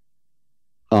speak.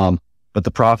 But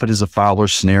the prophet is a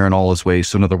fowler's snare in all his ways.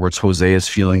 So in other words, Hosea is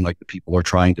feeling like the people are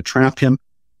trying to trap him.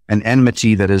 An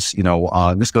enmity that is,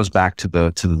 this goes back to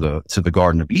the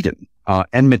Garden of Eden.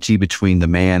 Enmity between the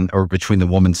man or between the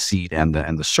woman's seed and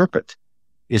the serpent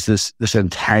is this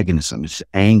antagonism, this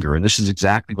anger. And this is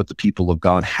exactly what the people of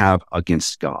God have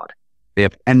against God. They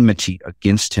have enmity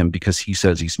against him because he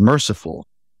says he's merciful,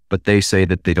 but they say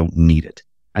that they don't need it.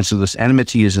 And so this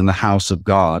enmity is in the house of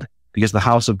God because the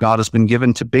house of God has been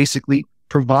given to basically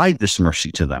provide this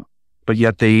mercy to them. But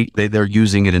yet they're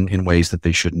using it in ways that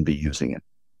they shouldn't be using it.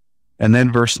 And then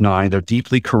verse 9, they're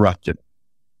deeply corrupted,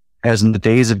 as in the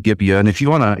days of Gibeah. And if you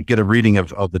want to get a reading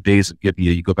of the days of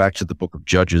Gibeah, you go back to the book of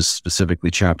Judges, specifically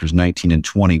chapters 19 and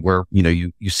 20, where,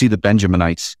 you see the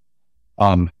Benjaminites.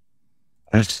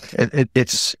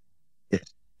 It's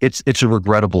a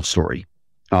regrettable story,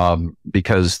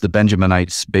 because the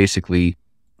Benjaminites basically,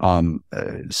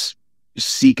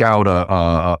 seek out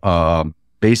a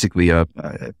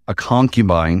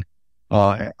concubine,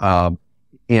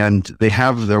 and they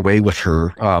have their way with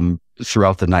her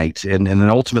throughout the night, and then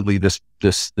ultimately this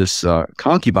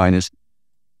concubine is,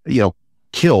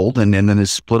 killed, and then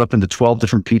is split up into 12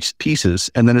 different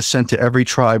pieces, and then is sent to every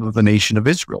tribe of the nation of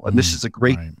Israel. And this is a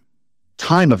great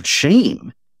time of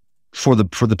shame for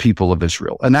the people of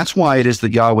Israel, and that's why it is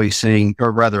that Yahweh is saying,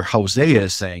 or rather Hosea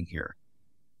is saying here,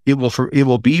 it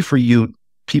will be for you,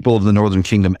 people of the northern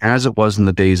kingdom, as it was in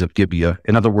the days of Gibeah.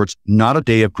 In other words, not a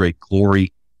day of great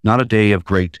glory, not a day of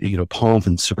great, pomp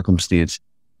and circumstance,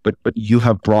 but you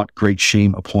have brought great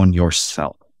shame upon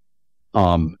yourself.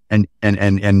 And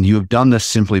you have done this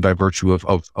simply by virtue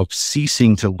of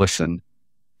ceasing to listen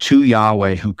to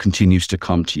Yahweh, who continues to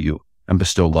come to you and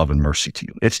bestow love and mercy to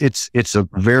you. It's a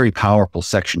very powerful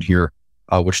section here,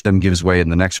 which then gives way in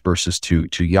the next verses to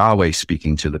Yahweh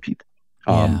speaking to the people,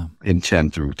 in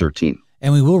 10 through 13.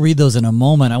 And we will read those in a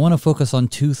moment. I want to focus on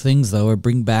two things, though, or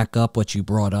bring back up what you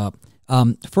brought up.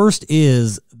 First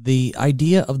is the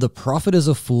idea of the prophet is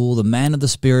a fool, the man of the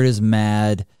spirit is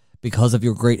mad because of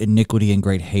your great iniquity and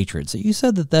great hatred. So you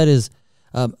said that is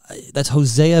that's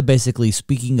Hosea basically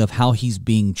speaking of how he's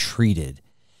being treated.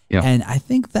 Yeah. And I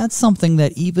think that's something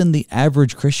that even the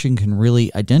average Christian can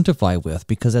really identify with,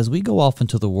 because as we go off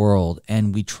into the world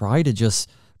and we try to just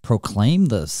proclaim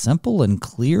the simple and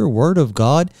clear word of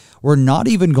God, we're not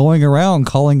even going around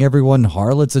calling everyone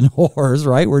harlots and whores,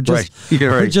 right? We're just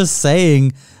we're just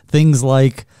saying things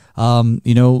like,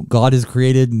 God has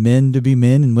created men to be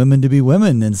men and women to be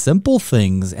women, and simple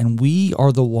things, and we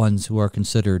are the ones who are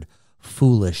considered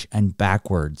foolish and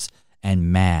backwards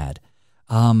and mad.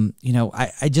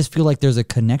 I just feel like there's a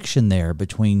connection there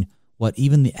between what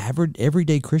even the average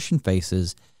everyday Christian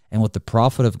faces and what the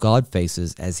prophet of God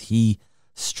faces as he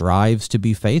strives to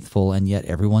be faithful, and yet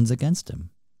everyone's against him.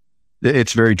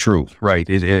 It's very true, right?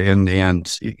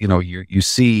 You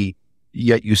see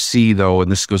though,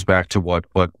 and this goes back to what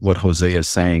Hosea is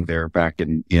saying there back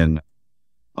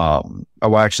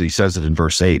actually he says it in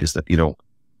verse 8, is that,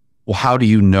 how do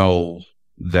you know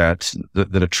that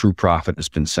a true prophet has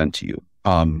been sent to you?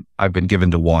 I've been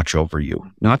given to watch over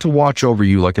you, not to watch over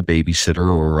you like a babysitter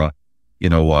or a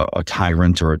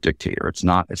tyrant or a dictator. It's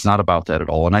not about that at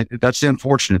all. And that's the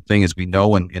unfortunate thing, is we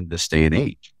know in this day and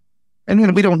age,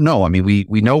 and we don't know. I mean,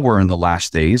 we know we're in the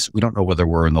last days. We don't know whether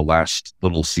we're in the last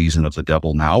little season of the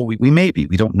devil now. We may be.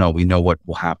 We don't know. We know what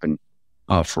will happen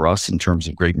for us in terms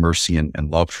of great mercy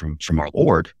and love from our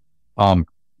Lord.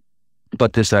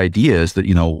 But this idea is that,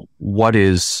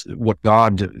 what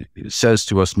God says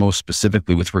to us most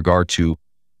specifically with regard to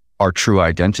our true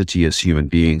identity as human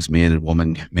beings, man and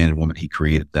woman, he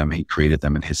created them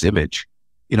in his image.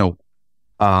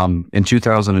 In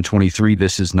 2023,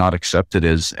 this is not accepted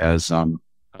as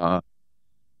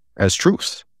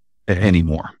truth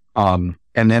anymore. And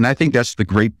then I think that's the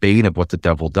great bane of what the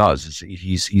devil does, is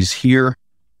he's here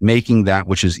making that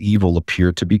which is evil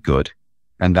appear to be good,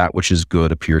 and that which is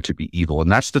good appear to be evil.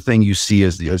 And that's the thing you see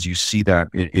as you see that,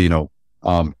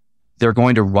 they're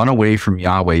going to run away from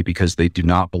Yahweh because they do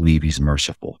not believe he's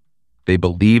merciful. They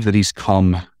believe that he's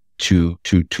come to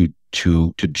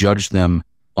judge them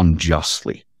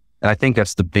unjustly. And I think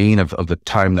that's the bane of the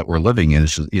time that we're living in,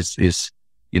 is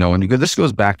and this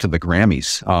goes back to the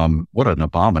Grammys. What an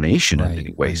abomination in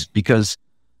many ways, because,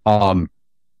 what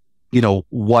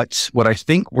I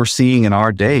think we're seeing in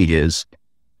our day is,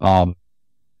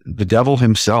 the devil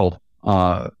himself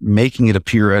making it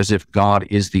appear as if God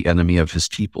is the enemy of his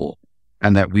people,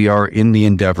 and that we are in the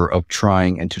endeavor of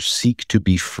trying and to seek to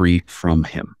be free from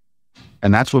him.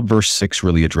 And that's what verse 6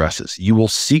 really addresses. You will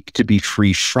seek to be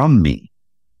free from me,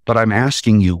 but I'm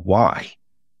asking you why.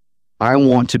 I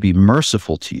want to be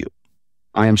merciful to you.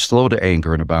 I am slow to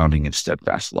anger and abounding in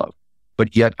steadfast love,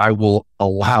 but yet I will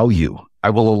allow you.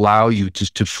 I will allow you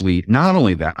to flee. Not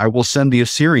only that, I will send the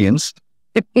Assyrians.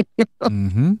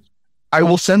 Mm-hmm. I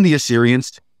will send the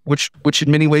Assyrians, which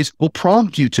in many ways will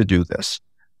prompt you to do this.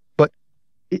 But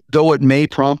though it may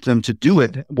prompt them to do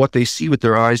it, what they see with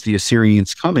their eyes, the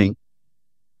Assyrians coming,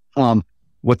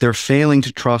 what they're failing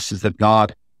to trust is that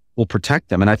God will protect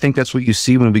them. And I think that's what you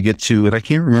see when we get to, and I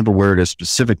can't remember where it is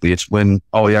specifically. It's when,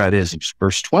 it's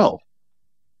verse 12.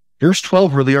 Verse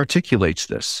 12 really articulates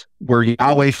this, where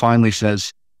Yahweh finally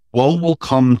says, woe will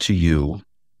come to you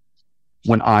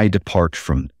when I depart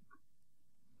from them.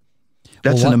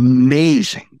 That's an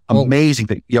amazing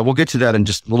thing. Yeah, we'll get to that in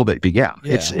just a little bit, but yeah.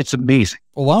 It's amazing.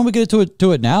 Well, why don't we get to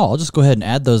it now? I'll just go ahead and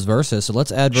add those verses. So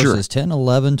let's add verses 10,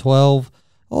 11, 12.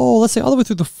 Oh, let's say all the way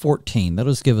through the 14.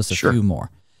 That'll just give us a few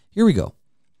more. Here we go.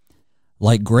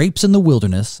 Like grapes in the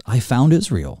wilderness, I found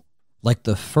Israel. Like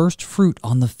the first fruit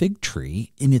on the fig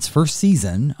tree in its first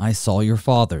season, I saw your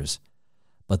fathers.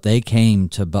 But they came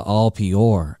to Baal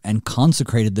Peor and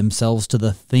consecrated themselves to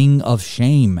the thing of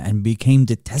shame and became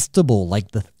detestable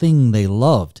like the thing they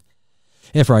loved.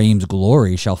 Ephraim's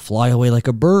glory shall fly away like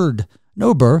a bird.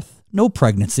 No birth, no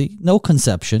pregnancy, no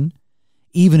conception.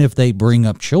 Even if they bring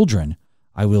up children,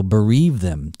 I will bereave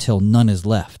them till none is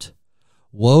left.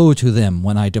 Woe to them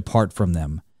when I depart from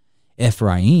them.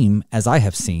 Ephraim, as I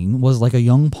have seen, was like a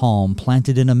young palm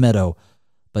planted in a meadow,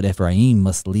 but Ephraim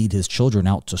must lead his children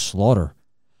out to slaughter.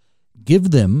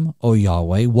 Give them, O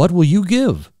Yahweh, what will you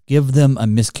give? Give them a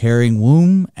miscarrying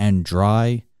womb and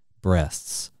dry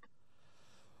breasts.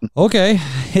 Okay,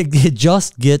 it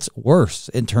just gets worse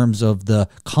in terms of the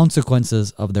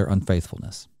consequences of their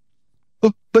unfaithfulness.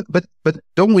 But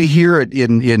don't we hear it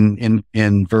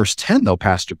in verse 10 though,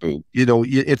 Pastor Booe?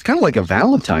 It's kind of like a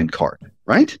Valentine card,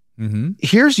 right? Mm-hmm.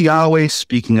 Here's Yahweh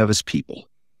speaking of his people.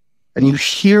 And you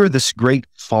hear this great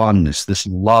fondness, this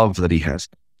love that he has,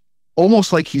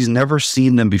 almost like he's never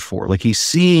seen them before. Like he's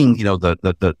seeing,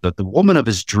 the woman of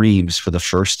his dreams for the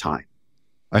first time.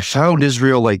 I found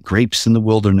Israel like grapes in the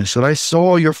wilderness, and I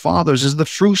saw your fathers as the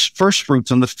first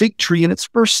fruits on the fig tree in its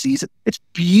first season. It's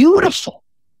beautiful,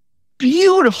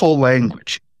 beautiful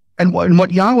language. And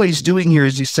what Yahweh is doing here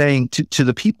is he's saying to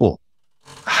the people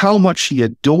how much he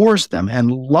adores them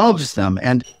and loves them,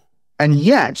 and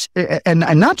yet, and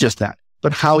not just that,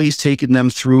 but how he's taken them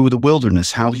through the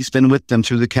wilderness, how he's been with them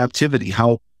through the captivity,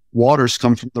 how waters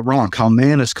come from the rock, how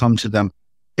man has come to them,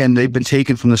 and they've been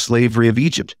taken from the slavery of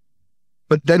Egypt.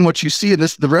 But then what you see in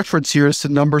this, the reference here is to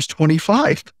Numbers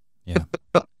 25. Yeah.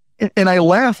 And I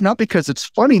laugh, not because it's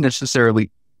funny necessarily,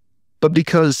 but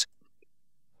because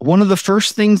one of the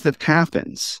first things that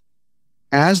happens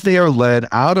as they are led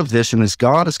out of this, and as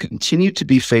God has continued to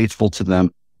be faithful to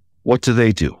them, what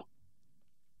do?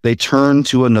 They turn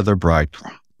to another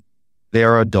bridegroom. They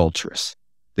are adulterous.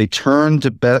 They turn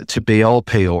to Baal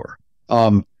Peor.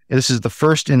 This is the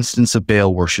first instance of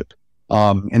Baal worship.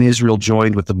 And Israel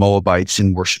joined with the Moabites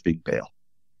in worshiping Baal.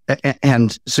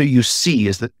 And so you see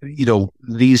is that,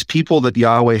 these people that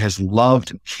Yahweh has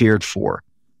loved and cared for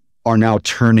are now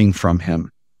turning from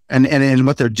him. And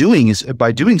what they're doing is,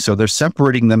 by doing so, they're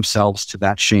separating themselves to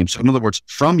that shame. So in other words,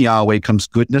 from Yahweh comes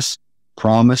goodness,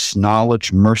 promise,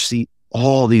 knowledge, mercy,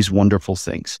 all these wonderful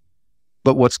things.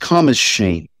 But what's come is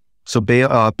shame. So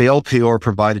Baal Peor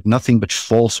provided nothing but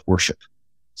false worship.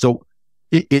 So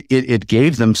it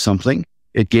gave them something.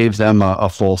 It gave them a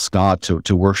false god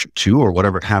to worship to, or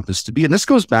whatever it happens to be. And this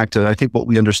goes back to, I think, what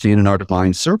we understand in our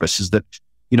divine service is that,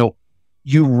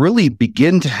 you really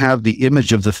begin to have the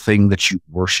image of the thing that you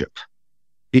worship.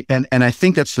 And I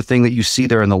think that's the thing that you see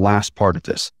there in the last part of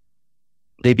this.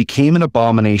 They became an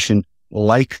abomination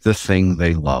like the thing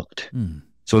they loved.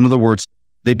 So in other words,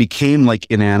 they became like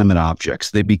inanimate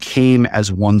objects. They became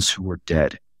as ones who were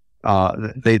dead.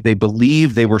 They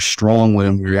believed they were strong when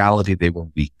in reality they were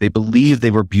weak. They believed they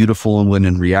were beautiful and when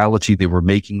in reality they were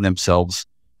making themselves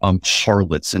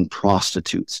harlots and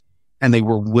prostitutes. And they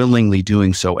were willingly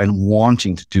doing so and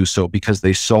wanting to do so because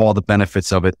they saw the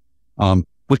benefits of it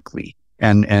quickly,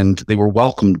 and they were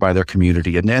welcomed by their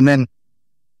community. And then,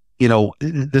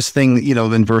 this thing,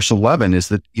 in verse 11 is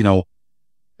that,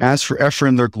 as for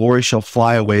Ephraim, their glory shall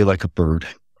fly away like a bird.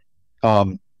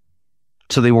 So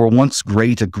they were once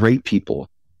a great people,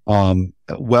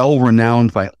 well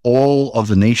renowned by all of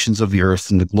the nations of the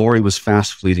earth, and the glory was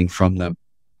fast fleeting from them.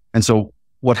 And so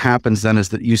what happens then is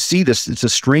that you see this, it's a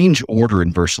strange order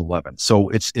in verse 11. So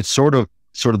it's sort of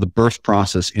the birth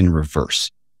process in reverse.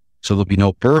 So there'll be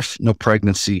no birth, no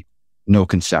pregnancy, no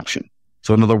conception.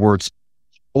 So in other words,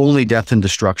 only death and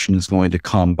destruction is going to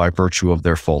come by virtue of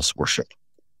their false worship.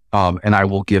 And I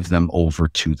will give them over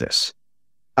to this.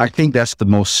 I think that's the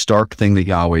most stark thing that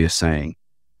Yahweh is saying.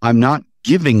 I'm not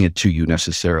giving it to you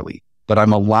necessarily, but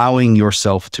I'm allowing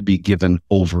yourself to be given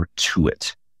over to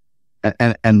it.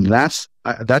 And that's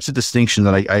a distinction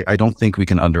that I don't think we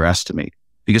can underestimate,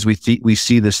 because we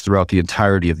see this throughout the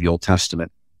entirety of the Old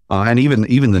Testament, and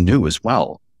even the New as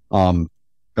well.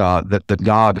 That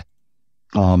God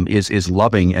is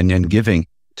loving and giving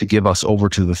to give us over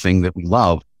to the thing that we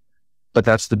love. But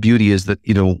that's the beauty, is that,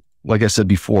 like I said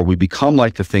before, we become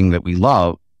like the thing that we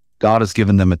love. God has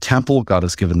given them a temple. God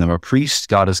has given them a priest.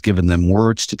 God has given them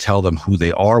words to tell them who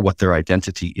they are, what their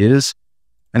identity is.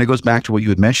 And it goes back to what you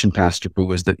had mentioned, Pastor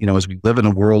Booe, is that, as we live in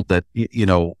a world that,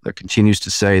 that continues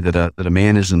to say that a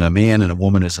man isn't a man and a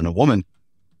woman isn't a woman,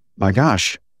 my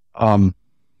gosh, we're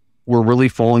really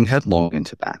falling headlong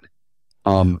into that.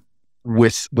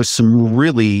 With some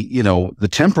really, the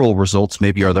temporal results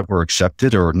maybe are that we're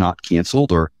accepted or not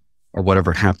canceled or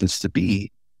whatever it happens to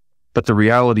be. But the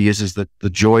reality is that the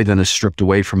joy then is stripped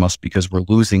away from us because we're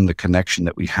losing the connection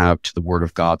that we have to the Word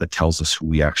of God that tells us who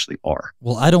we actually are.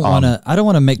 Well, I don't want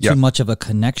to make too much of a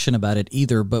connection about it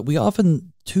either, but we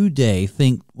often today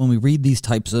think when we read these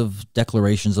types of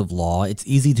declarations of law, it's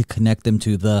easy to connect them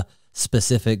to the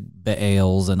specific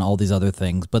Baals and all these other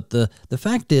things. But the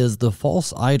fact is, the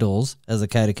false idols, as the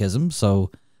Catechism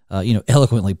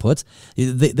eloquently puts,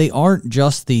 they aren't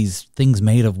just these things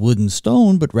made of wood and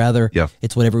stone, but rather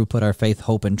it's whatever we put our faith,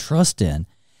 hope, and trust in.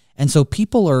 And so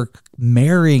people are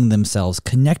marrying themselves,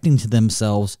 connecting to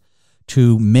themselves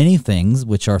to many things,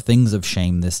 which are things of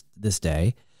shame this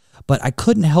day. But I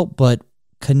couldn't help but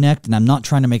connect, and I'm not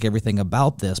trying to make everything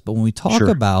about this, but when we talk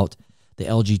about the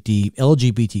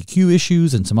LGBTQ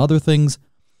issues and some other things,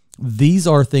 these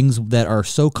are things that are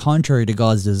so contrary to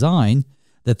God's design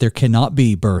that there cannot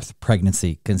be birth,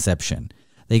 pregnancy, conception.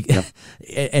 And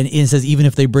it says even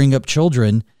if they bring up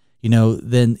children,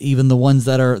 then even the ones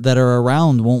that are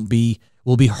around will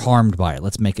be harmed by it.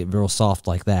 Let's make it real soft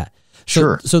like that.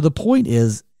 Sure. So the point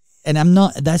is, and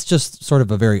that's just sort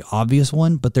of a very obvious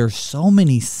one, but there's so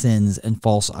many sins and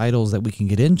false idols that we can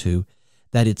get into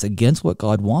that it's against what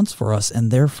God wants for us,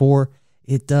 and therefore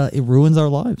it ruins our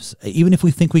lives, even if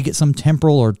we think we get some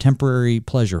temporal or temporary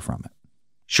pleasure from it.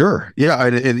 Sure. Yeah.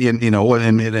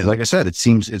 And like I said, it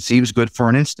seems good for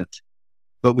an instant,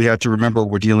 but we have to remember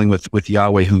we're dealing with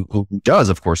Yahweh, who does,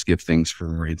 of course, give things,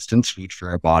 for instance, food for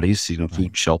our bodies,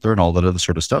 food, shelter, and all that other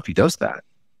sort of stuff. He does that.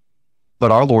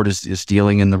 But our Lord is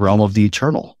dealing in the realm of the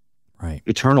eternal, right?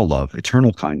 Eternal love,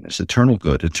 eternal kindness, eternal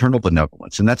good, eternal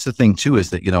benevolence. And that's the thing too, is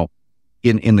that,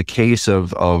 in the case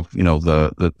of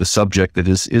the subject that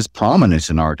is prominent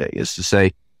in our day, is to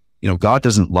say, God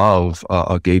doesn't love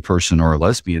a gay person or a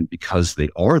lesbian because they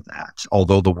are that,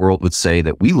 although the world would say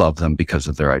that we love them because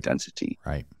of their identity.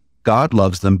 Right. God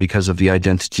loves them because of the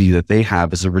identity that they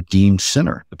have as a redeemed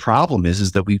sinner. The problem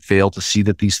is that we fail to see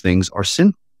that these things are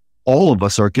sin. All of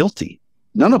us are guilty.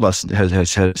 None of us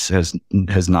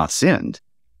has not sinned.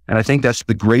 And I think that's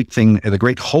the great thing, the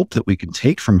great hope that we can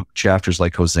take from chapters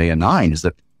like Hosea 9, is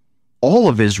that all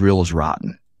of Israel is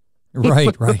rotten.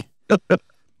 Right.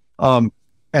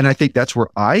 And I think that's where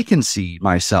I can see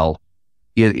myself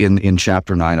in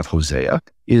chapter 9 of Hosea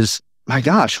is, my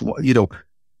gosh,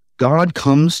 God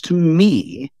comes to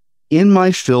me in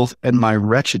my filth and my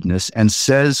wretchedness and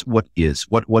says what is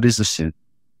a sin.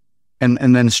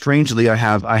 And then strangely,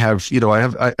 I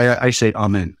say,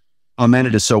 Amen. Amen,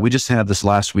 it is so. We just had this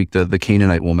last week, the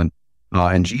Canaanite woman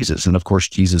and Jesus. And of course,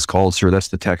 Jesus calls her, that's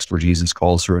the text where Jesus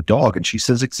calls her a dog. And she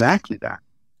says exactly that.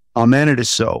 Amen, it is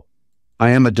so. I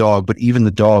am a dog, but even the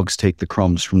dogs take the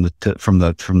crumbs from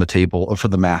the table, or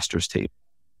from the master's table.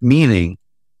 Meaning,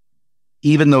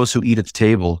 even those who eat at the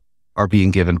table are being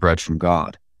given bread from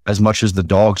God, as much as the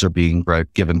dogs are being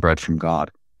given bread from God.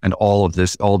 And all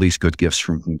these good gifts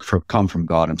come from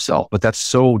God himself. But that's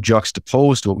so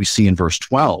juxtaposed to what we see in verse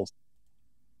 12.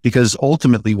 Because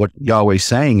ultimately what Yahweh's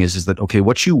saying is that, okay,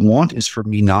 what you want is for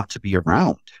me not to be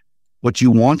around. What you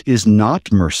want is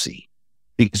not mercy,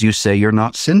 because you say you're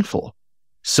not sinful.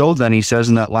 So then he says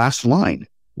in that last line,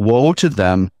 woe to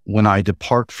them when I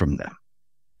depart from them.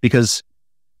 Because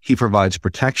he provides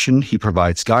protection, he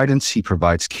provides guidance, he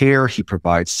provides care, he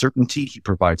provides certainty, he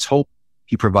provides hope,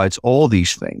 he provides all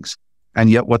these things. And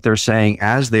yet what they're saying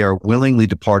as they are willingly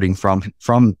departing from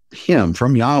him,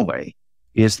 from Yahweh,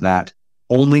 is that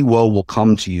only woe will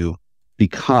come to you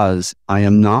because I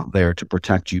am not there to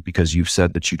protect you, because you've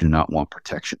said that you do not want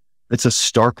protection. It's a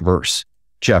stark verse,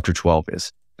 chapter 12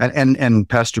 is. And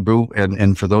Pastor Booe,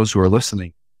 and for those who are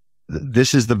listening,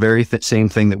 this is the very same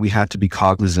thing that we have to be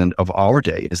cognizant of our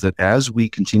day, is that as we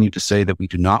continue to say that we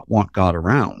do not want God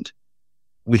around,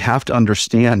 we have to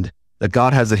understand that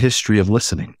God has a history of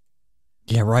listening.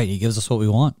 Yeah, right. He gives us what we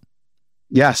want.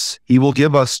 Yes, he will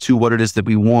give us to what it is that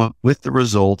we want, with the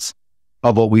results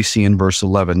of what we see in verse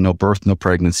 11, no birth, no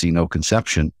pregnancy, no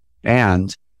conception,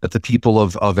 and that the people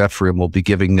of Ephraim will be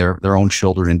giving their own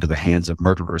children into the hands of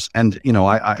murderers. And,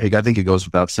 I think it goes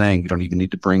without saying, we don't even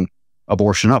need to bring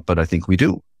abortion up, but I think we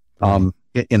do,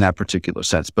 in that particular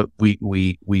sense. But we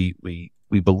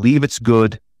believe it's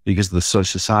good because the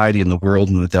society and the world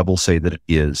and the devil say that it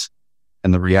is.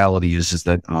 And the reality is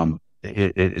that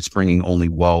it's bringing only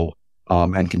woe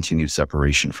and continued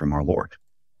separation from our Lord.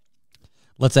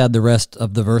 Let's add the rest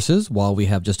of the verses while we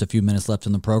have just a few minutes left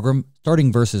in the program,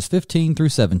 starting verses 15 through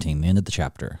 17, the end of the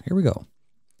chapter. Here we go.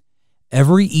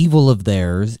 Every evil of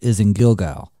theirs is in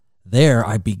Gilgal. There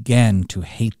I began to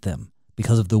hate them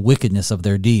because of the wickedness of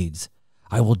their deeds.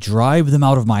 I will drive them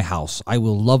out of my house. I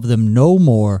will love them no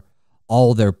more.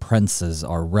 All their princes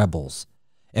are rebels.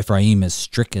 Ephraim is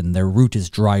stricken. Their root is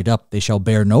dried up. They shall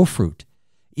bear no fruit.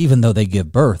 Even though they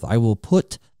give birth, I will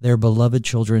put their beloved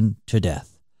children to death.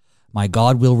 My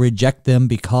God will reject them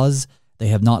because they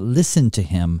have not listened to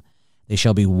him. They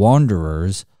shall be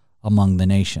wanderers among the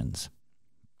nations.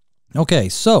 Okay,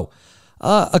 so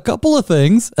a couple of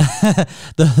things.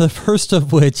 The first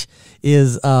of which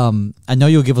is, I know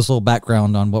you'll give us a little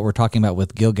background on what we're talking about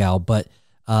with Gilgal, but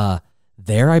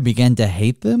there I began to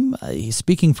hate them.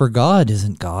 Speaking for God,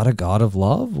 isn't God a God of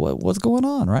love? What's going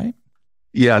on, right?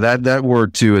 Yeah, that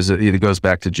word too it goes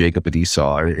back to Jacob and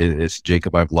Esau. It's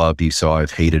Jacob I've loved, Esau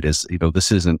I've hated.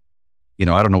 This isn't, I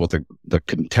don't know what the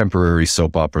contemporary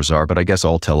soap operas are, but I guess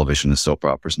all television is soap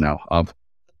operas now.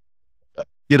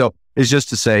 It's just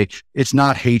to say it's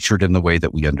not hatred in the way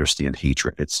that we understand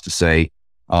hatred. It's to say,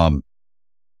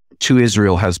 to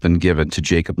Israel has been given, to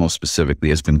Jacob most specifically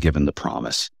has been given the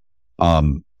promise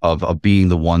of being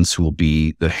the ones who will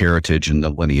be the heritage and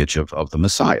the lineage of the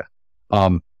Messiah.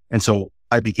 And so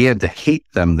I began to hate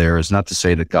them there, is not to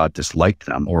say that God disliked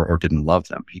them or didn't love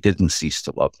them. He didn't cease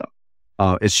to love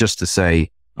them. It's just to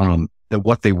say that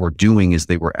what they were doing is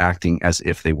they were acting as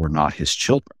if they were not his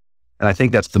children. And I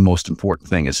think that's the most important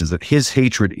thing is that his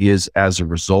hatred is as a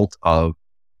result of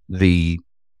the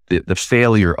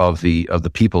failure of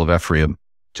the people of Ephraim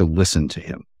to listen to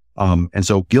him. And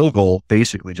so Gilgal,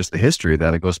 basically just the history of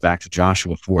that, it goes back to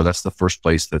Joshua 4. That's the first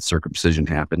place that circumcision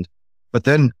happened. But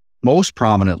then most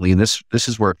prominently, and this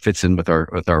is where it fits in with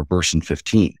our verse in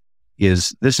 15,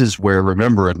 this is where,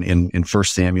 remember in 1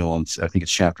 Samuel, and I think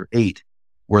it's chapter 8,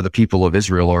 where the people of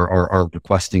Israel are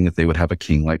requesting that they would have a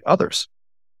king like others.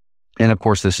 And of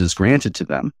course, this is granted to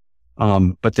them.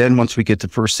 But then once we get to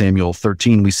 1 Samuel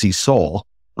 13, we see Saul,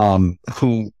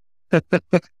 who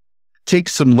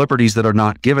takes some liberties that are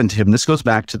not given to him. This goes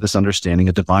back to this understanding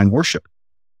of divine worship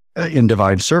in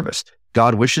divine service.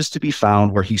 God wishes to be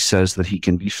found where he says that he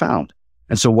can be found.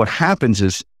 And so what happens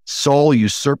is Saul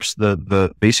usurps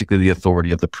basically the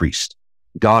authority of the priest.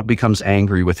 God becomes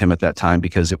angry with him at that time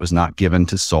because it was not given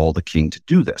to Saul, the king, to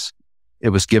do this. It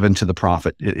was given to the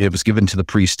prophet. It was given to the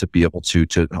priest to be able to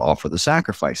offer the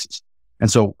sacrifices.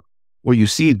 And so what you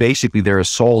see basically there is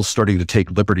Saul starting to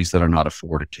take liberties that are not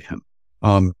afforded to him.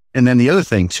 And then the other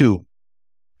thing too,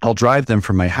 I'll drive them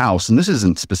from my house. And this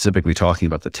isn't specifically talking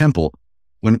about the temple.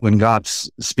 When God's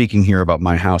speaking here about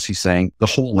my house, he's saying the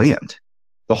whole land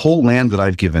that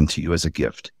I've given to you as a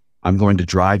gift, I'm going to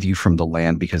drive you from the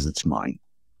land because it's mine.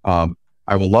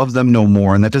 I will love them no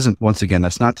more. And that doesn't, once again,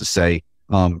 that's not to say,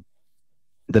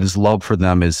 that his love for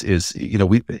them is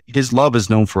his love is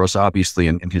known for us, obviously,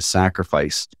 in his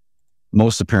sacrifice,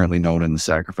 most apparently known in the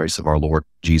sacrifice of our Lord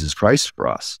Jesus Christ for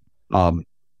us.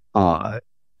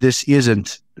 This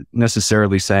isn't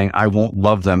necessarily saying I won't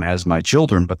love them as my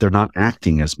children, but they're not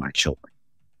acting as my children.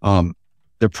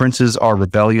 Their princes are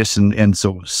rebellious, and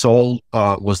so Saul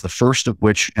was the first of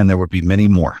which, and there would be many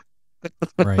more,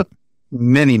 right?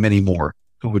 many more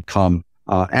who would come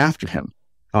after him.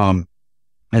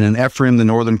 And in Ephraim, the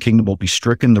northern kingdom will be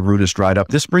stricken, the root is dried up.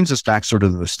 This brings us back sort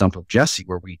of to the stump of Jesse,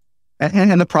 where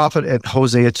and the prophet at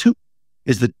Hosea 2,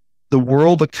 is that the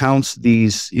world accounts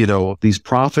these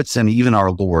prophets and even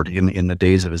our Lord in the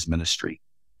days of his ministry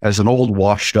as an old,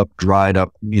 washed up, dried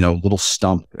up, little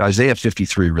stump. Isaiah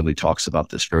 53 really talks about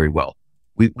this very well.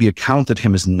 We accounted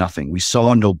him as nothing. We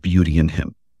saw no beauty in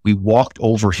him. We walked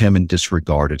over him and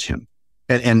disregarded him.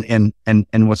 And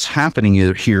what's happening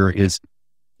here is,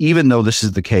 even though this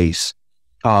is the case,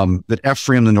 that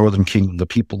Ephraim, the northern kingdom, the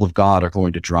people of God are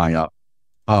going to dry up,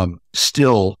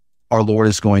 still our Lord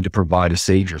is going to provide a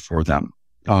savior for them.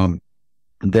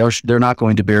 They're not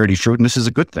going to bear any fruit, and this is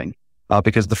a good thing,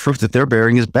 because the fruit that they're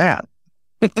bearing is bad.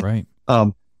 Right.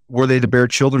 Were they to bear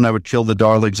children, I would kill the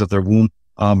darlings of their womb.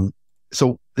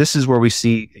 So this is where we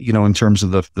see, in terms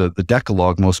of the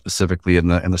Decalogue, most specifically in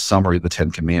the summary of the 10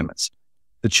 Commandments,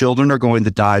 the children are going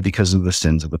to die because of the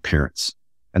sins of the parents.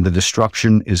 And the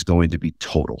destruction is going to be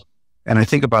total. And I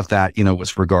think about that,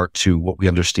 with regard to what we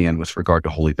understand with regard to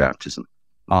holy baptism.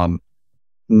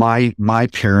 My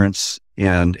parents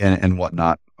and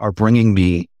whatnot are bringing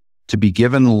me to be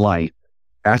given life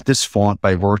at this font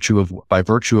by virtue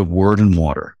of word and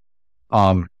water.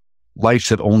 Life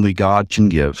that only God can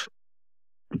give,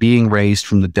 being raised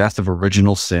from the death of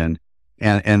original sin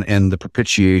and the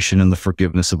propitiation and the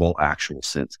forgiveness of all actual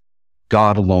sins.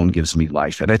 God alone gives me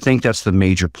life. And I think that's the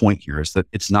major point here, is that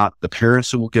it's not the parents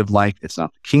who will give life. It's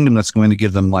not the kingdom that's going to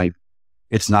give them life.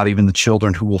 It's not even the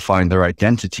children who will find their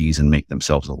identities and make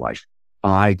themselves a life.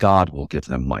 I, God, will give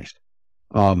them life.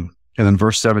 And then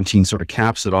verse 17 sort of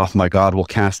caps it off. My God will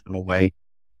cast them away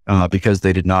because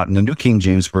they did not. And the New King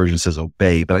James Version says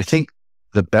obey. But I think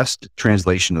the best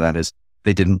translation of that is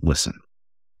they didn't listen.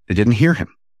 They didn't hear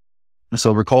him. And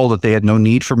so recall that they had no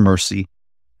need for mercy,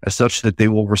 as such that they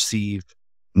will receive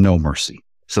no mercy.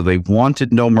 So they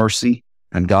wanted no mercy,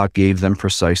 and God gave them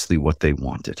precisely what they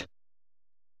wanted.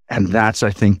 And that's,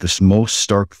 I think, this most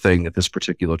stark thing that this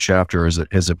particular chapter, as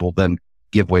it will then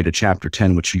give way to chapter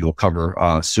 10, which you'll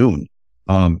cover soon,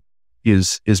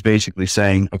 is basically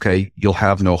saying, okay, you'll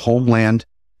have no homeland.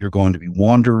 You're going to be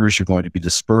wanderers. You're going to be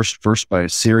dispersed first by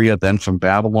Assyria, then from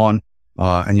Babylon.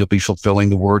 And you'll be fulfilling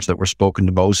the words that were spoken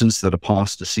to Moses, that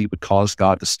apostasy would cause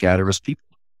God to scatter his people.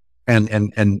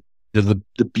 And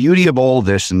the beauty of all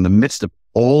this, in the midst of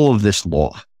all of this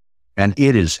law, and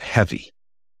it is heavy,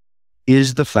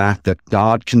 is the fact that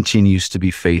God continues to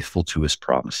be faithful to his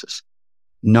promises.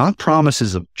 Not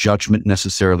promises of judgment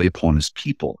necessarily upon his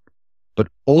people, but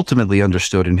ultimately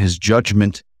understood in his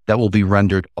judgment that will be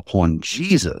rendered upon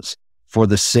Jesus for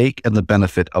the sake and the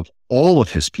benefit of all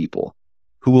of his people,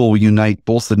 who will unite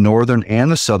both the northern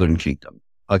and the southern kingdom,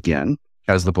 again,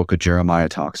 as the book of Jeremiah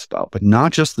talks about, but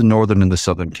not just the northern and the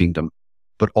southern kingdom,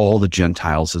 but all the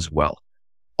Gentiles as well.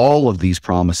 All of these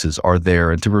promises are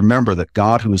there. And to remember that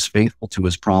God, who is faithful to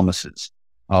his promises,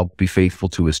 will be faithful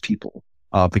to his people,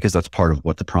 because that's part of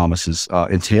what the promises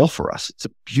entail for us. It's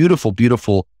a beautiful,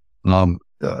 beautiful, not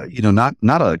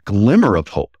a glimmer of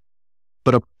hope,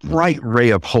 but a bright ray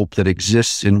of hope that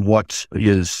exists in what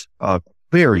is a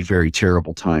very, very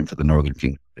terrible time for the northern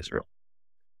kingdom of Israel.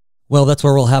 Well, that's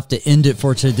where we'll have to end it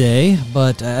for today.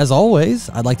 But as always,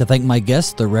 I'd like to thank my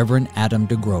guest, the Reverend Adam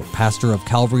DeGroot, pastor of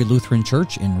Calvary Lutheran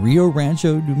Church in Rio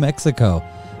Rancho, New Mexico.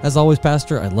 As always,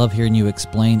 Pastor, I love hearing you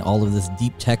explain all of this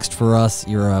deep text for us.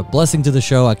 You're a blessing to the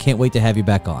show. I can't wait to have you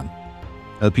back on.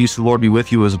 The peace of the Lord be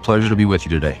with you. It was a pleasure to be with you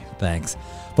today. Thanks.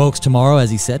 Folks, tomorrow,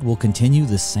 as he said, we'll continue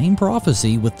the same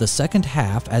prophecy with the second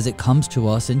half as it comes to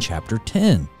us in chapter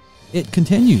 10. It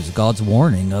continues God's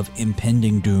warning of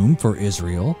impending doom for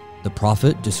Israel. The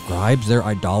prophet describes their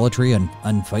idolatry and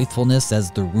unfaithfulness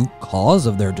as the root cause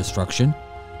of their destruction.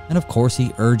 And of course,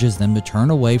 he urges them to turn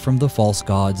away from the false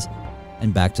gods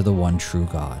and back to the one true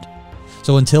God.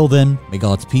 So until then, may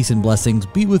God's peace and blessings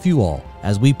be with you all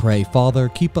as we pray, Father,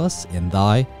 keep us in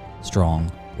thy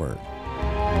strong word.